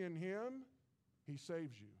only in him, he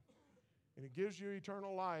saves you. And it gives you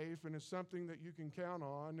eternal life, and it's something that you can count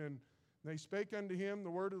on. And they spake unto him the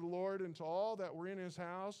word of the Lord unto all that were in his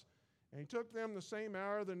house. And he took them the same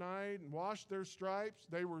hour of the night and washed their stripes.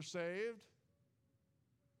 They were saved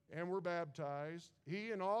and were baptized,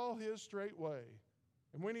 he and all his straightway.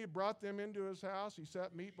 And when he had brought them into his house, he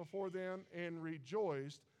set meat before them and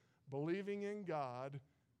rejoiced, believing in God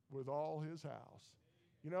with all his house.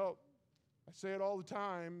 You know, I say it all the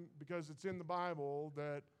time because it's in the Bible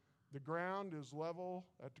that the ground is level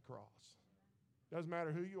at the cross. Doesn't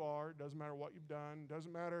matter who you are, doesn't matter what you've done,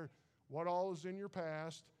 doesn't matter what all is in your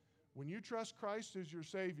past. When you trust Christ as your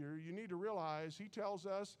Savior, you need to realize he tells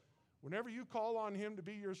us whenever you call on him to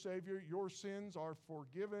be your Savior, your sins are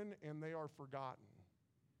forgiven and they are forgotten.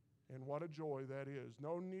 And what a joy that is.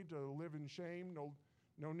 No need to live in shame,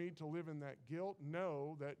 no need to live in that guilt.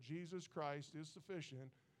 Know that Jesus Christ is sufficient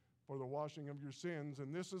for the washing of your sins.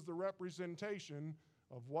 And this is the representation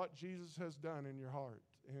of what Jesus has done in your heart.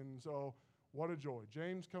 And so, what a joy.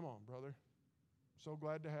 James, come on, brother. So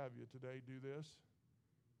glad to have you today do this.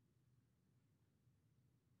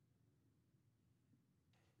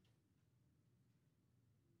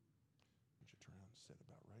 Sit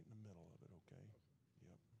about right in the middle of it, okay?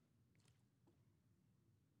 Yep.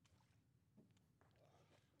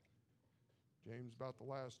 James, about the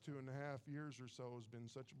last 2.5 years or so has been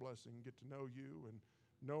such a blessing. Get to know you and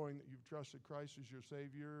knowing that you've trusted Christ as your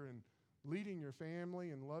Savior and leading your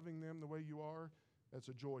family and loving them the way you are. That's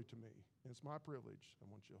a joy to me. And it's my privilege. I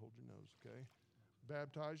want you to hold your nose, okay?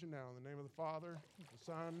 Baptize you now in the name of the Father, the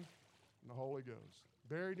Son, and the Holy Ghost.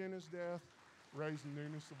 Buried in his death, raised in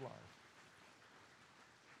newness of life.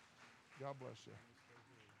 God bless you.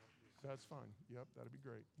 That's fine. Yep, that'd be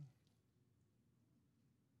great.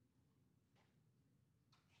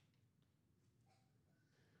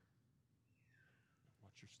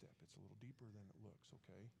 Watch your step. It's a little deeper than it looks,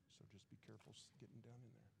 okay? So just be careful getting down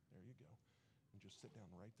in there. There you go. And just sit down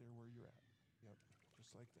right there where you're at. Yep,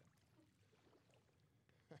 just like that.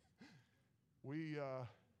 We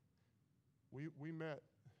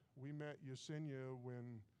met Yesenia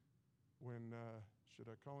when should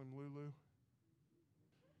I call him Lulu?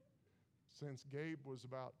 Since Gabe was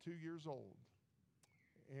about 2 years old,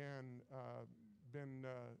 and been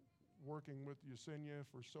working with Yesenia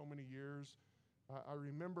for so many years. I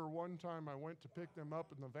remember one time I went to pick them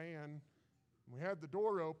up in the van. We had the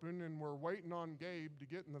door open, and we're waiting on Gabe to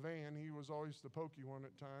get in the van. He was always the pokey one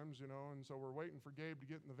at times, you know, and so we're waiting for Gabe to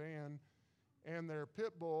get in the van. And their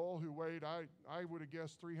pit bull, who weighed, I would have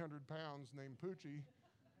guessed 300 pounds, named Poochie,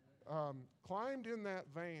 climbed in that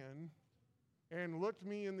van and looked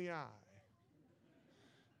me in the eye.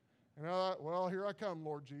 And I thought, well, here I come,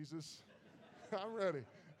 Lord Jesus. I'm ready.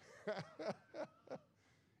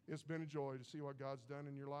 It's been a joy to see what God's done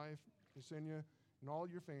in your life, Yesenia, and all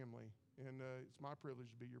your family. And it's my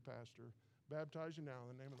privilege to be your pastor. Baptize you now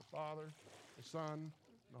in the name of the Father, the Son,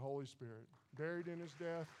 and the Holy Spirit. Buried in his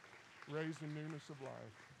death, raised in newness of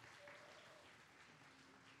life.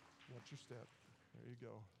 Watch your step. There you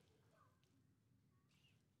go.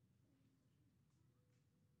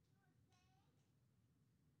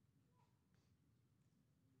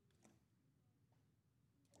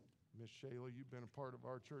 Miss Shayla, you've been a part of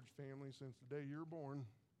our church family since the day you were born.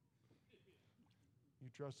 You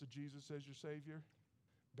trusted Jesus as your Savior.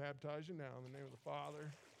 Baptize you now in the name of the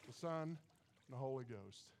Father, the Son, and the Holy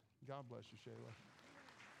Ghost. God bless you, Shayla.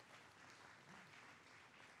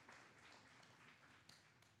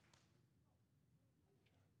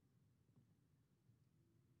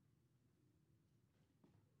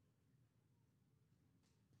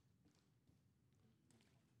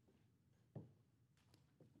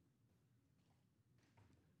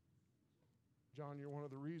 John, you're one of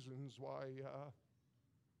the reasons why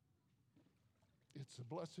it's a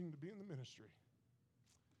blessing to be in the ministry.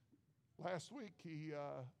 Last week, he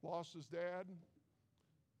lost his dad.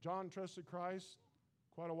 John trusted Christ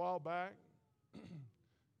quite a while back.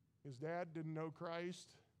 His dad didn't know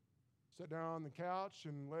Christ. Sat down on the couch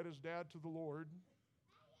and led his dad to the Lord.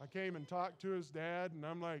 I came and talked to his dad, and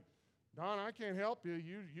I'm like, Don, I can't help you.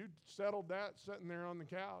 You settled that sitting there on the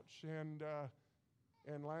couch.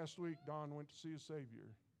 And last week, Don went to see his Savior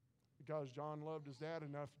because John loved his dad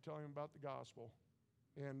enough to tell him about the gospel.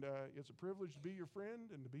 And it's a privilege to be your friend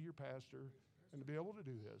and to be your pastor. and to be able to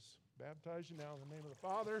do this. Baptize you now in the name of the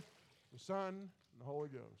Father, the Son, and the Holy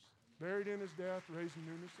Ghost. Buried in his death, raised in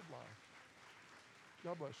newness of life.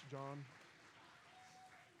 God bless you, John.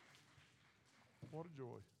 What a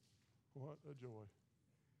joy. What a joy.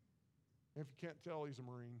 If you can't tell, he's a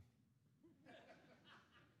Marine.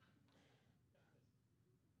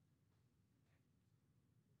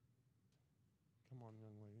 Come on,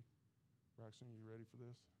 young lady. Braxton, are you ready for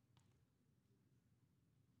this?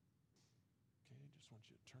 Okay, just want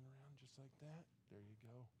you to turn around just like that. There you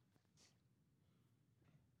go.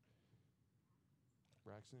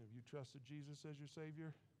 Braxton, have you trusted Jesus as your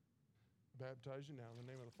Savior? Baptize you now in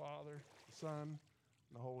the name of the Father, the Son,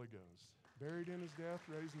 and the Holy Ghost. Buried in his death,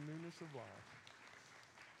 raised in newness of life.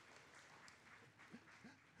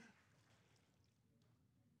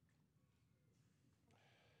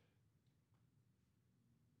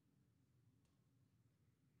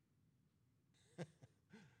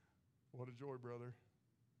 What a joy, brother.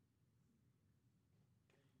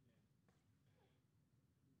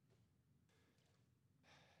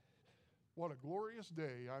 What a glorious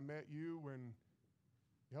day. I met you when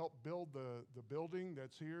you helped build the building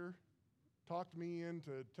that's here. Talked me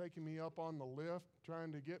into taking me up on the lift,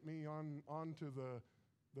 trying to get me onto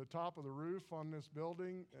the top of the roof on this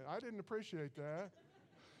building. I didn't appreciate that.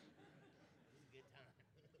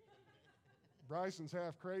 Bryson's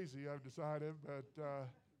half crazy, I've decided, but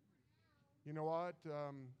you know what?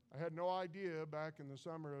 I had no idea back in the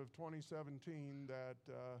summer of 2017 that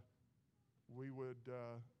we would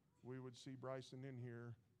see Bryson in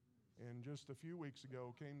here. And just a few weeks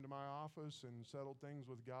ago, came to my office and settled things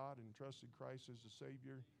with God and trusted Christ as the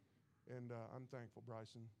Savior. And I'm thankful,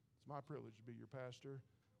 Bryson. It's my privilege to be your pastor.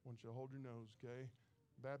 I want you to hold your nose, okay?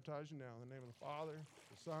 Baptize you now in the name of the Father,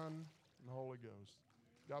 the Son, and the Holy Ghost.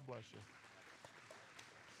 God bless you.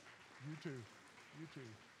 You too. You too.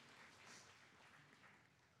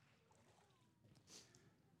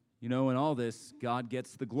 You know, in all this, God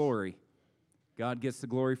gets the glory. God gets the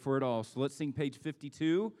glory for it all. So let's sing page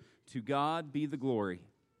 52, To God Be the Glory.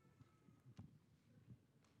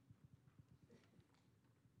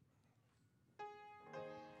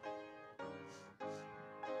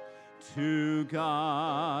 To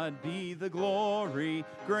God be the glory,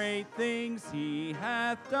 great things he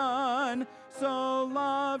hath done. So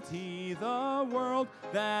loved he the world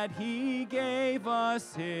that he gave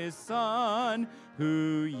us his Son,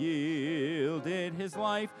 who yielded his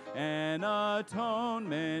life an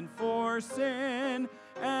atonement for sin,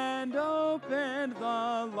 and opened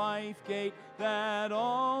the life gate that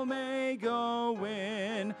all may go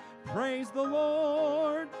in. Praise the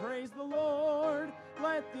Lord, praise the Lord.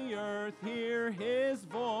 Let the earth hear his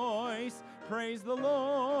voice. Praise the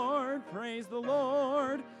Lord, praise the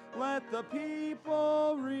Lord. Let the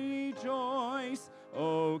people rejoice.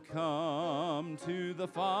 Oh, come to the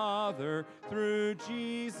Father through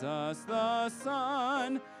Jesus the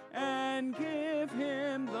Son, and give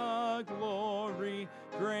him the glory.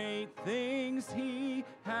 Great things he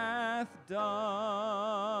hath done.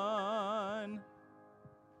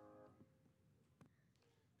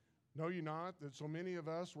 Know you not that so many of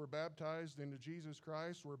us were baptized into Jesus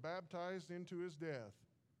Christ, were baptized into his death?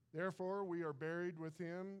 Therefore we are buried with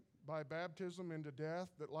him by baptism into death,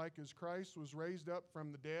 that like as Christ was raised up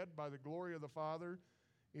from the dead by the glory of the Father,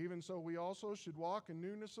 even so we also should walk in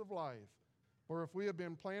newness of life. For if we have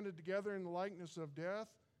been planted together in the likeness of death,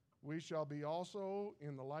 we shall be also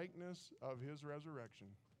in the likeness of his resurrection.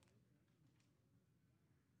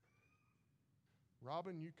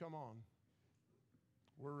 Robin, you come on.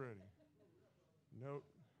 We're ready. No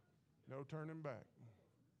turning back.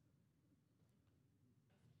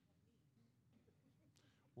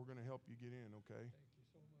 We're going to help you get in, okay? Thank you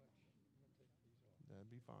so much. I'm going to take these off.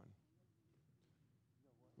 That'd be fine.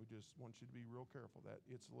 We just want you to be real careful. That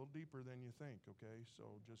it's a little deeper than you think, okay?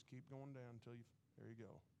 So just keep going down until you, there you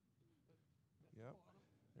go. Yep,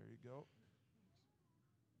 there you go.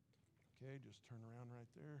 Okay, just turn around right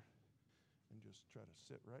there and just try to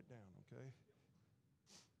sit right down, okay?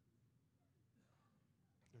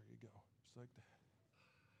 There you go, just like that.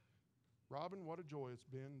 Robin, what a joy it's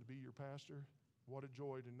been to be your pastor. What a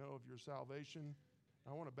joy to know of your salvation.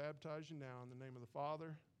 I want to baptize you now in the name of the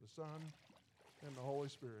Father, the Son, and the Holy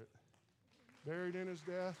Spirit. Buried in his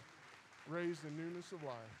death, raised in newness of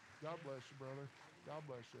life. God bless you, brother. God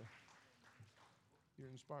bless you. You're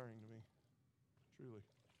inspiring to me, truly.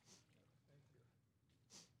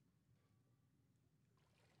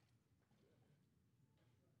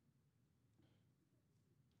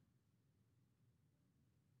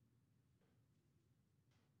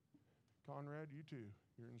 Conrad, you too.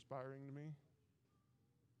 You're inspiring to me.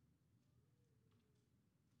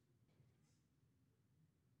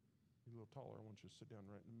 You're a little taller. I want you to sit down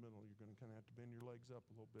right in the middle. You're going to kind of have to bend your legs up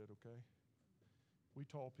a little bit, okay? We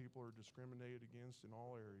tall people are discriminated against in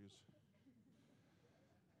all areas.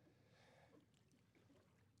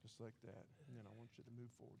 Just like that. And then I want you to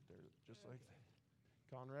move forward there, just like that.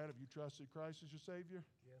 Conrad, have you trusted Christ as your Savior?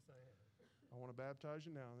 Yes, I have. I want to baptize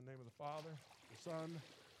you now in the name of the Father, the Son,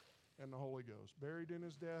 and the Holy Ghost. Buried in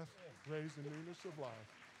his death, raised in newness of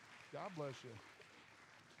life. God bless you.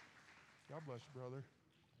 God bless you, brother.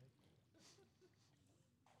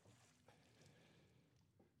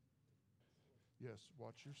 Yes,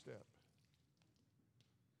 watch your step.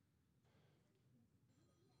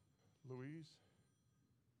 Louise.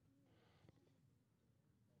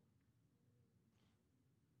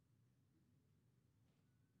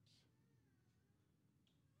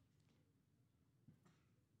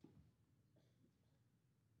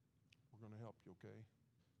 We're going to help you, okay?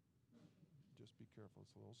 Just be careful.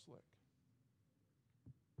 It's a little slick.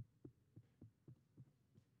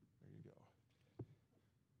 There you go.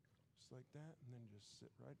 Just like that, and then just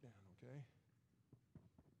sit right down, okay?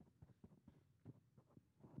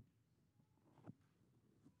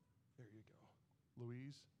 There you go.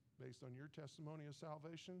 Louise, based on your testimony of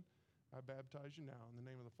salvation, I baptize you now in the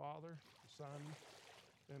name of the Father, the Son,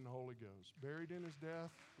 and the Holy Ghost. Buried in his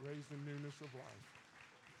death, raised in newness of life.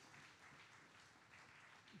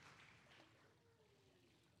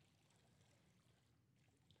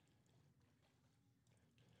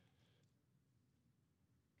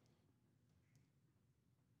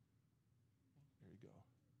 There you go. All right.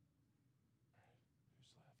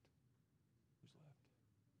 Who's left? Who's left? Okay.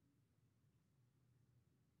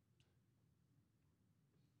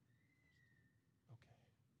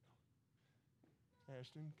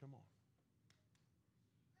 Ashton, come on.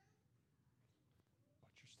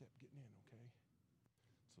 Watch your step getting in, okay?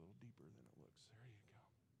 It's a little deeper than it looks. There you go.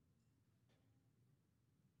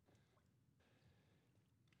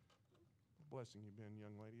 Blessing you been,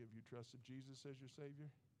 young lady. Have you trusted Jesus as your Savior?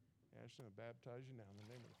 Ashton, I baptize you now in the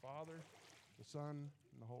name of the Father, the Son,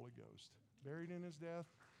 and the Holy Ghost. Buried in his death,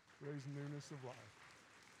 raised in newness of life.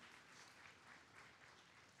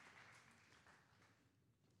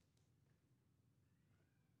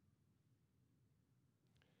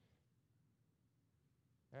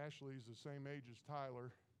 Ashley's the same age as Tyler,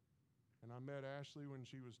 and I met Ashley when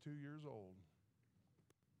she was 2 years old.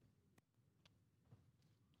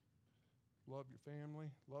 Love your family,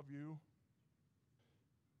 love you.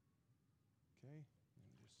 Okay,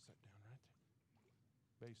 and just sit down right there.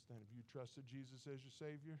 Based then, if you trusted Jesus as your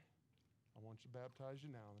Savior, I want you to baptize you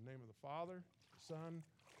now in the name of the Father, the Son,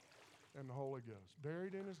 and the Holy Ghost.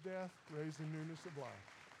 Buried in his death, raised in newness of life.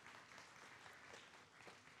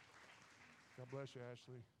 God bless you,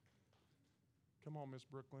 Ashley. Come on, Miss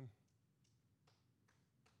Brooklyn.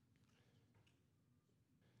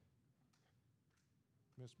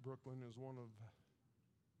 Miss Brooklyn is one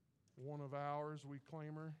of ours. We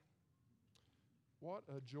claim her. What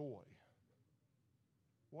a joy.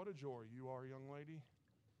 What a joy you are, young lady.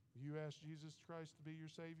 You asked Jesus Christ to be your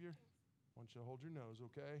Savior? I want you to hold your nose,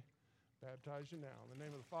 okay? Baptize you now. In the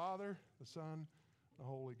name of the Father, the Son, the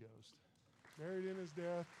Holy Ghost. Buried in his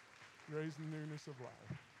death, raised in newness of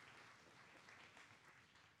life.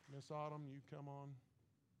 Miss Autumn, you come on.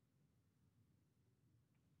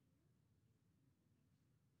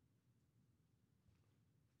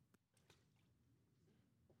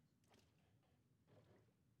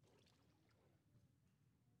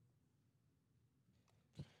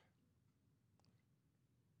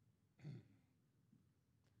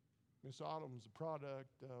 Miss Autumn's a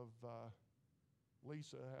product of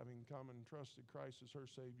Lisa having come and trusted Christ as her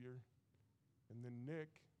Savior, and then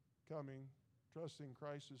Nick coming, trusting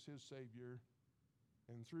Christ as his Savior,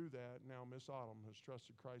 and through that, now Miss Autumn has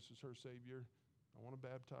trusted Christ as her Savior. I want to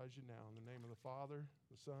baptize you now in the name of the Father,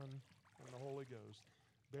 the Son, and the Holy Ghost.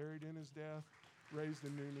 Buried in his death, raised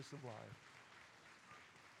in newness of life.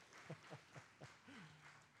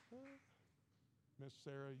 Miss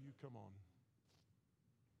Sarah, you come on.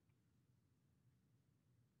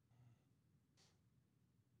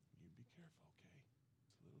 You be careful, okay?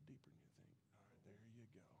 It's a little deeper than you think. All right, there you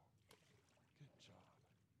go. Good job.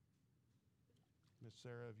 Miss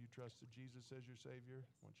Sarah, have you trusted Jesus as your Savior?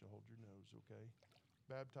 I want you to hold your nose, okay?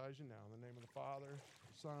 Baptize you now in the name of the Father,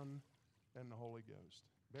 the Son, and the Holy Ghost.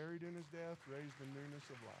 Buried in his death, raised in newness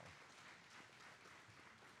of life.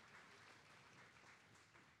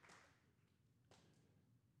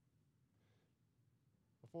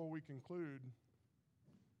 Before we conclude,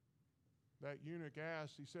 that eunuch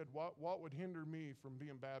asked, he said, what would hinder me from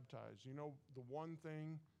being baptized? You know, the one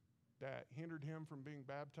thing that hindered him from being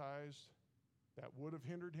baptized, that would have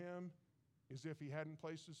hindered him, is if he hadn't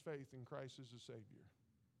placed his faith in Christ as a Savior.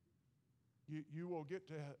 You will get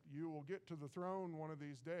to the throne one of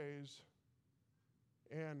these days,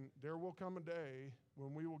 and there will come a day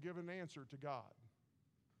when we will give an answer to God.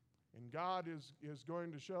 And God is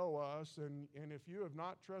going to show us, and if you have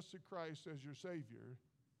not trusted Christ as your Savior,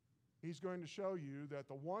 He's going to show you that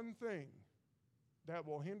the one thing that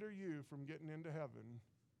will hinder you from getting into heaven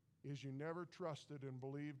is you never trusted and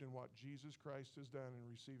believed in what Jesus Christ has done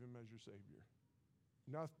and receive Him as your Savior.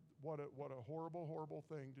 What a horrible, horrible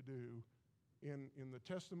thing to do. In the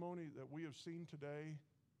testimony that we have seen today,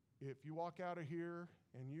 if you walk out of here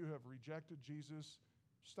and you have rejected Jesus,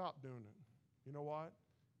 stop doing it. You know what?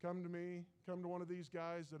 Come to me. Come to one of these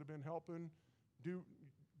guys that have been helping.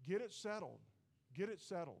 Get it settled. Get it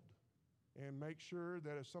settled. And make sure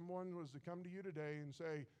that if someone was to come to you today and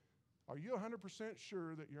say, are you 100%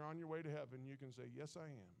 sure that you're on your way to heaven? You can say, yes, I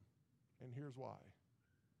am. And here's why.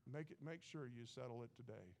 Make sure you settle it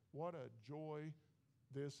today. What a joy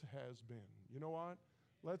this has been. You know what?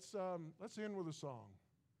 Let's end with a song,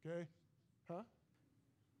 okay? Huh?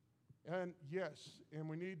 And yes, and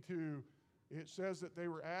we need to, it says that they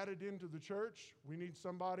were added into the church. We need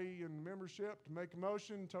somebody in membership to make a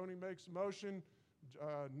motion. Tony makes a motion.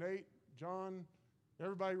 Nate, John,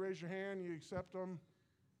 everybody raise your hand. You accept them.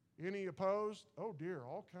 Any opposed? Oh dear,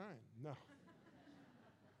 all kind. No.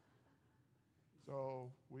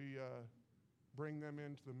 So we bring them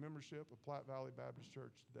into the membership of Platte Valley Baptist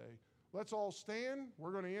Church today. Let's all stand.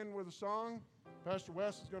 We're going to end with a song. Pastor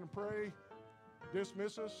Wes is going to pray,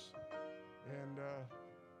 dismiss us, and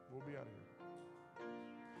we'll be out of here.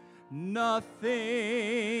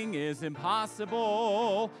 Nothing is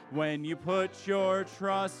impossible when you put your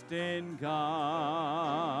trust in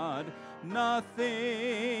God.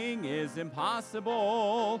 Nothing is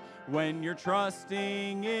impossible when you're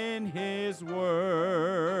trusting in His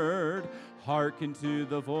Word. Hearken to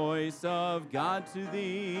the voice of God to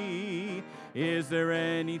thee. Is there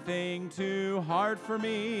anything too hard for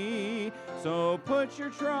me? So put your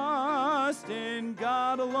trust in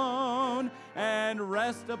God alone and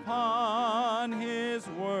rest upon His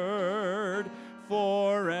Word.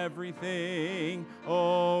 For everything,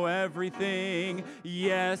 oh everything,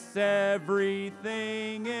 yes,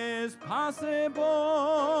 everything is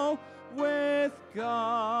possible with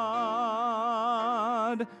God.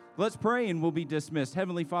 Let's pray and we'll be dismissed.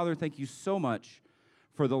 Heavenly Father, thank you so much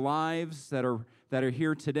for the lives that are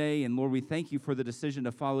here today. And Lord, we thank you for the decision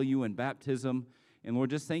to follow you in baptism. And Lord,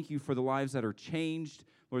 just thank you for the lives that are changed.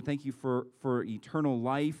 Lord, thank you for eternal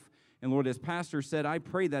life. And Lord, as Pastor said, I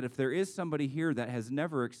pray that if there is somebody here that has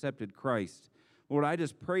never accepted Christ, Lord, I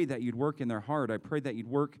just pray that you'd work in their heart. I pray that you'd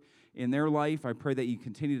work in their life. I pray that you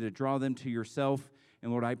continue to draw them to yourself.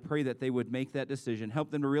 And Lord, I pray that they would make that decision. Help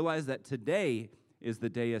them to realize that today is the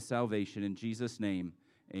day of salvation. In Jesus' name,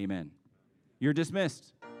 amen. You're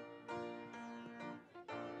dismissed.